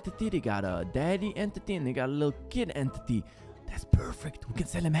entity. They got a daddy entity. And they got a little kid entity. That's perfect. We can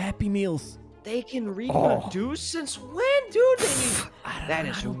sell them Happy Meals. They can reproduce since when, dude? That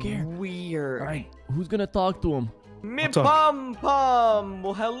is weird. All right. Who's going to talk to them? Me Pum Pum.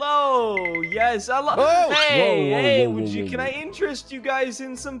 Well, hello. Yes, hello. Oh. Hey, Whoa, can I interest you guys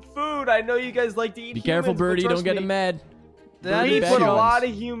in some food? I know you guys like to eat. Be careful, Birdie. Don't get them mad. They put a lot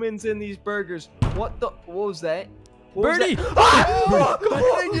of humans in these burgers. What was that? Birdie!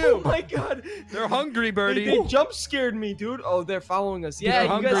 Oh my god! They're hungry, Birdie. They jump scared me, dude. Oh, they're following us. Yeah,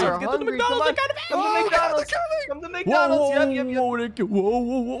 They're you guys are hungry. hungry. Come on, come to McDonald's. Come to McDonald's. Yep.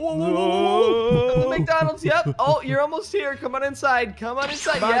 Whoa. Come to McDonald's. Yep. Oh, you're almost here. Come on inside. Come on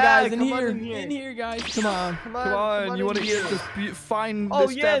inside. Come on, Yeah, guys, in come here. on in here. In here, guys. Come on. Come on, you want to eat at this fine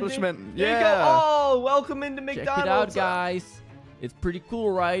establishment? There you go. Oh, welcome into Check McDonald's. it out, guys. It's pretty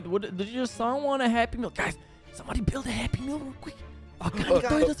cool, right? What did your son want? A Happy Meal? Guys, somebody build a Happy Meal real quick. What kind of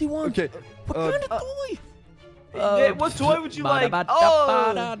toy does he want? Okay. What kind of toy? Yeah, what toy would you like? I'm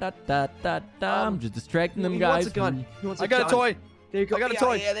just distracting them, He guys. wants a gun. He wants I got a toy. There you go. I got a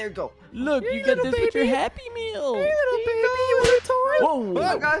toy. Yeah, there you go. Look, you get this with your Happy Meal. Hey, little baby, you want a toy? Whoa.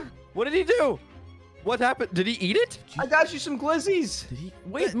 I got, What did he do? What happened? Did he eat it? I got you some glizzies. Did he?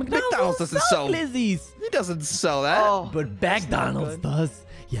 Wait, McDonald's doesn't sell glizzies. He doesn't sell that. Oh, But McDonald's does.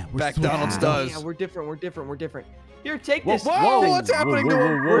 Yeah, we're McDonald's swag. does. yeah, we're different. Here, take Whoa, this. whoa, what's happening to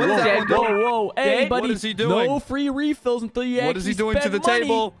him? What is that one doing? Whoa. Hey, buddy. What is he doing? No free refills until you What is he doing to spend the money.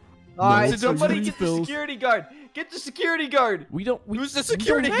 table? All right, What's he doing? somebody get the Refills. security guard. Get the security guard. We don't. Who's the we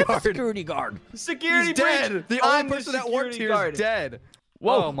security don't have a guard? security guard. Security He's dead. breach. The I'm only person that works security here guard. is dead.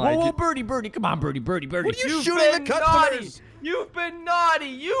 Whoa, Oh my whoa, God. Birdie, come on, Birdie. What are you You've shooting been the customers? naughty. You've been naughty.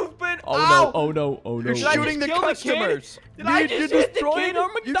 You've been. Oh Ow. no. You're Did I shooting just the kill the kid? customers. Did I Dude, just you're hit the destroying kid? our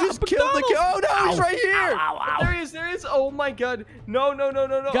You just killed the kid. Oh no, he's right here. There he is. There he is. Oh my god. No.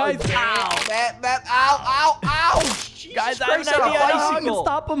 Guys, Ow. Jesus Guys, I have Christ, an on a idea how I can bicycle.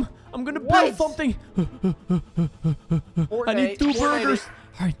 stop him. I'm gonna What? build something. I need 2 burgers.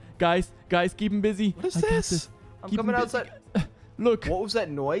 All right, guys, keep him busy. What is I got this? I'm Keep coming him busy. outside. Look. What was that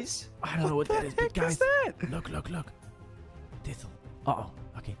noise? I don't know what that is, but What the heck guys, is that? look. This'll.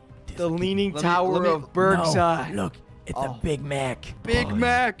 Okay. The This'll keep- Leaning Let me- Tower let me- of Bergside. No, look, it's a Big Mac. Big Oh,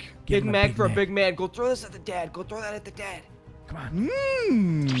 Mac. give Big him a Mac for a Big Man. Go throw this at the dad. Come on.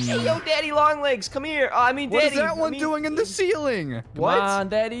 Hey, yo, Daddy Longlegs, come here. I mean, What Daddy. is that one doing in the ceiling? Come on,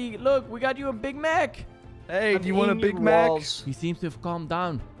 Daddy. Look, we got you a Big Mac. Hey, I'm do you want a in Big your Mac? walls. He seems to have calmed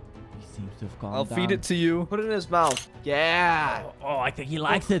down. I'll feed it to you. Put it in his mouth. Yeah. Oh, I think he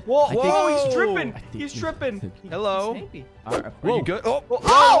likes it. Whoa, I think- whoa, he's Whoa. tripping. I think He's he's- tripping. Hello. He's happy. All right, Are whoa. you good? Oh,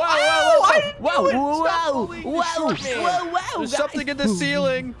 Ow! I didn't Whoa, do it. Stop whoa, bullying the whoa, short man. whoa, there's guys. something in the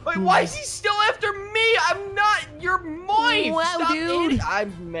ceiling. Wait, why is he still after me? I'm not your wife. Wow, Stop dude. it.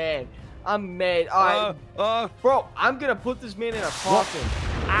 I'm mad. All right. Bro, I'm gonna put this man in a coffin.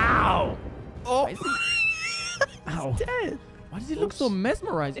 Ow. Oh. Why is he... Ow. Dead. Why does he look so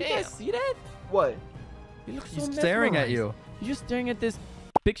mesmerized? You guys see that? What? He looks so He's staring at mesmerized. you. He's just staring at this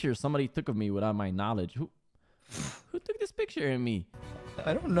picture somebody took of me without my knowledge. Who took this picture of me?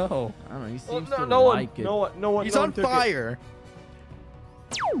 I don't know. I don't know. He Oh, seems to no like it. one. He's no on one took it. fire.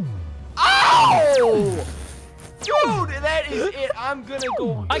 Ow! Dude, that is it. I'm gonna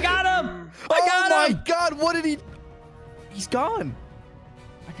go. I got him! Oh my him! God! What did he? He's gone.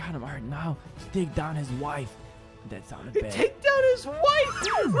 I got him. All right, now let's take down his wife. That sounded bad. Take down his wife.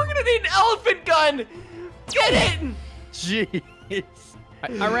 We're gonna need an elephant gun. Get it. Jeez.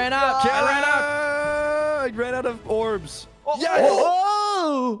 I ran out. I ran out of orbs. Oh, Yes!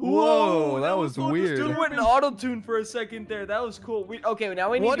 Whoa! Whoa, that was weird. Dude went in auto-tune for a second there. That was cool. Okay,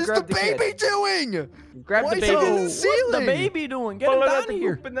 now we need What to is the grab the baby kid. doing? Grab Why the is he in baby. the What's ceiling? the baby doing? Get him down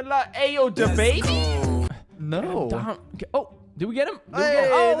here. Hey, yo, the baby? No. Down. Okay. Oh, did we get him? Did we Hey, get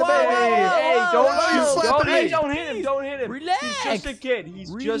him? Oh, the whoa, baby. whoa, whoa, Hey, whoa, don't whoa, you whoa, slap whoa, me. Hey, please. don't hit him. Don't hit him. Relax. He's just a kid.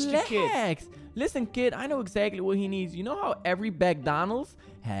 He's just a kid. Relax. Listen, kid, I know exactly what he needs. You know how every McDonald's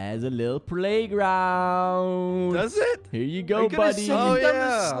has a little playground? Does it? Here you Are go, you gonna buddy. send Oh, him down yeah.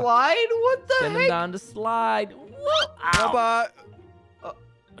 the slide? What the Send him heck? down the slide. Whoa! Ow. Bye-bye. What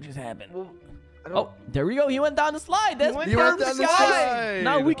just happened? Well, I don't- Oh, there we go. He went down the slide. That's went You went perfect, down the guys. slide.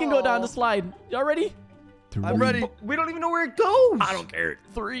 Now we can go down the Aw. slide. Y'all ready? I'm ready. We don't even know where it goes. I don't care.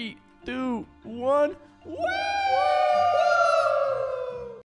 3, 2, 1. Woo!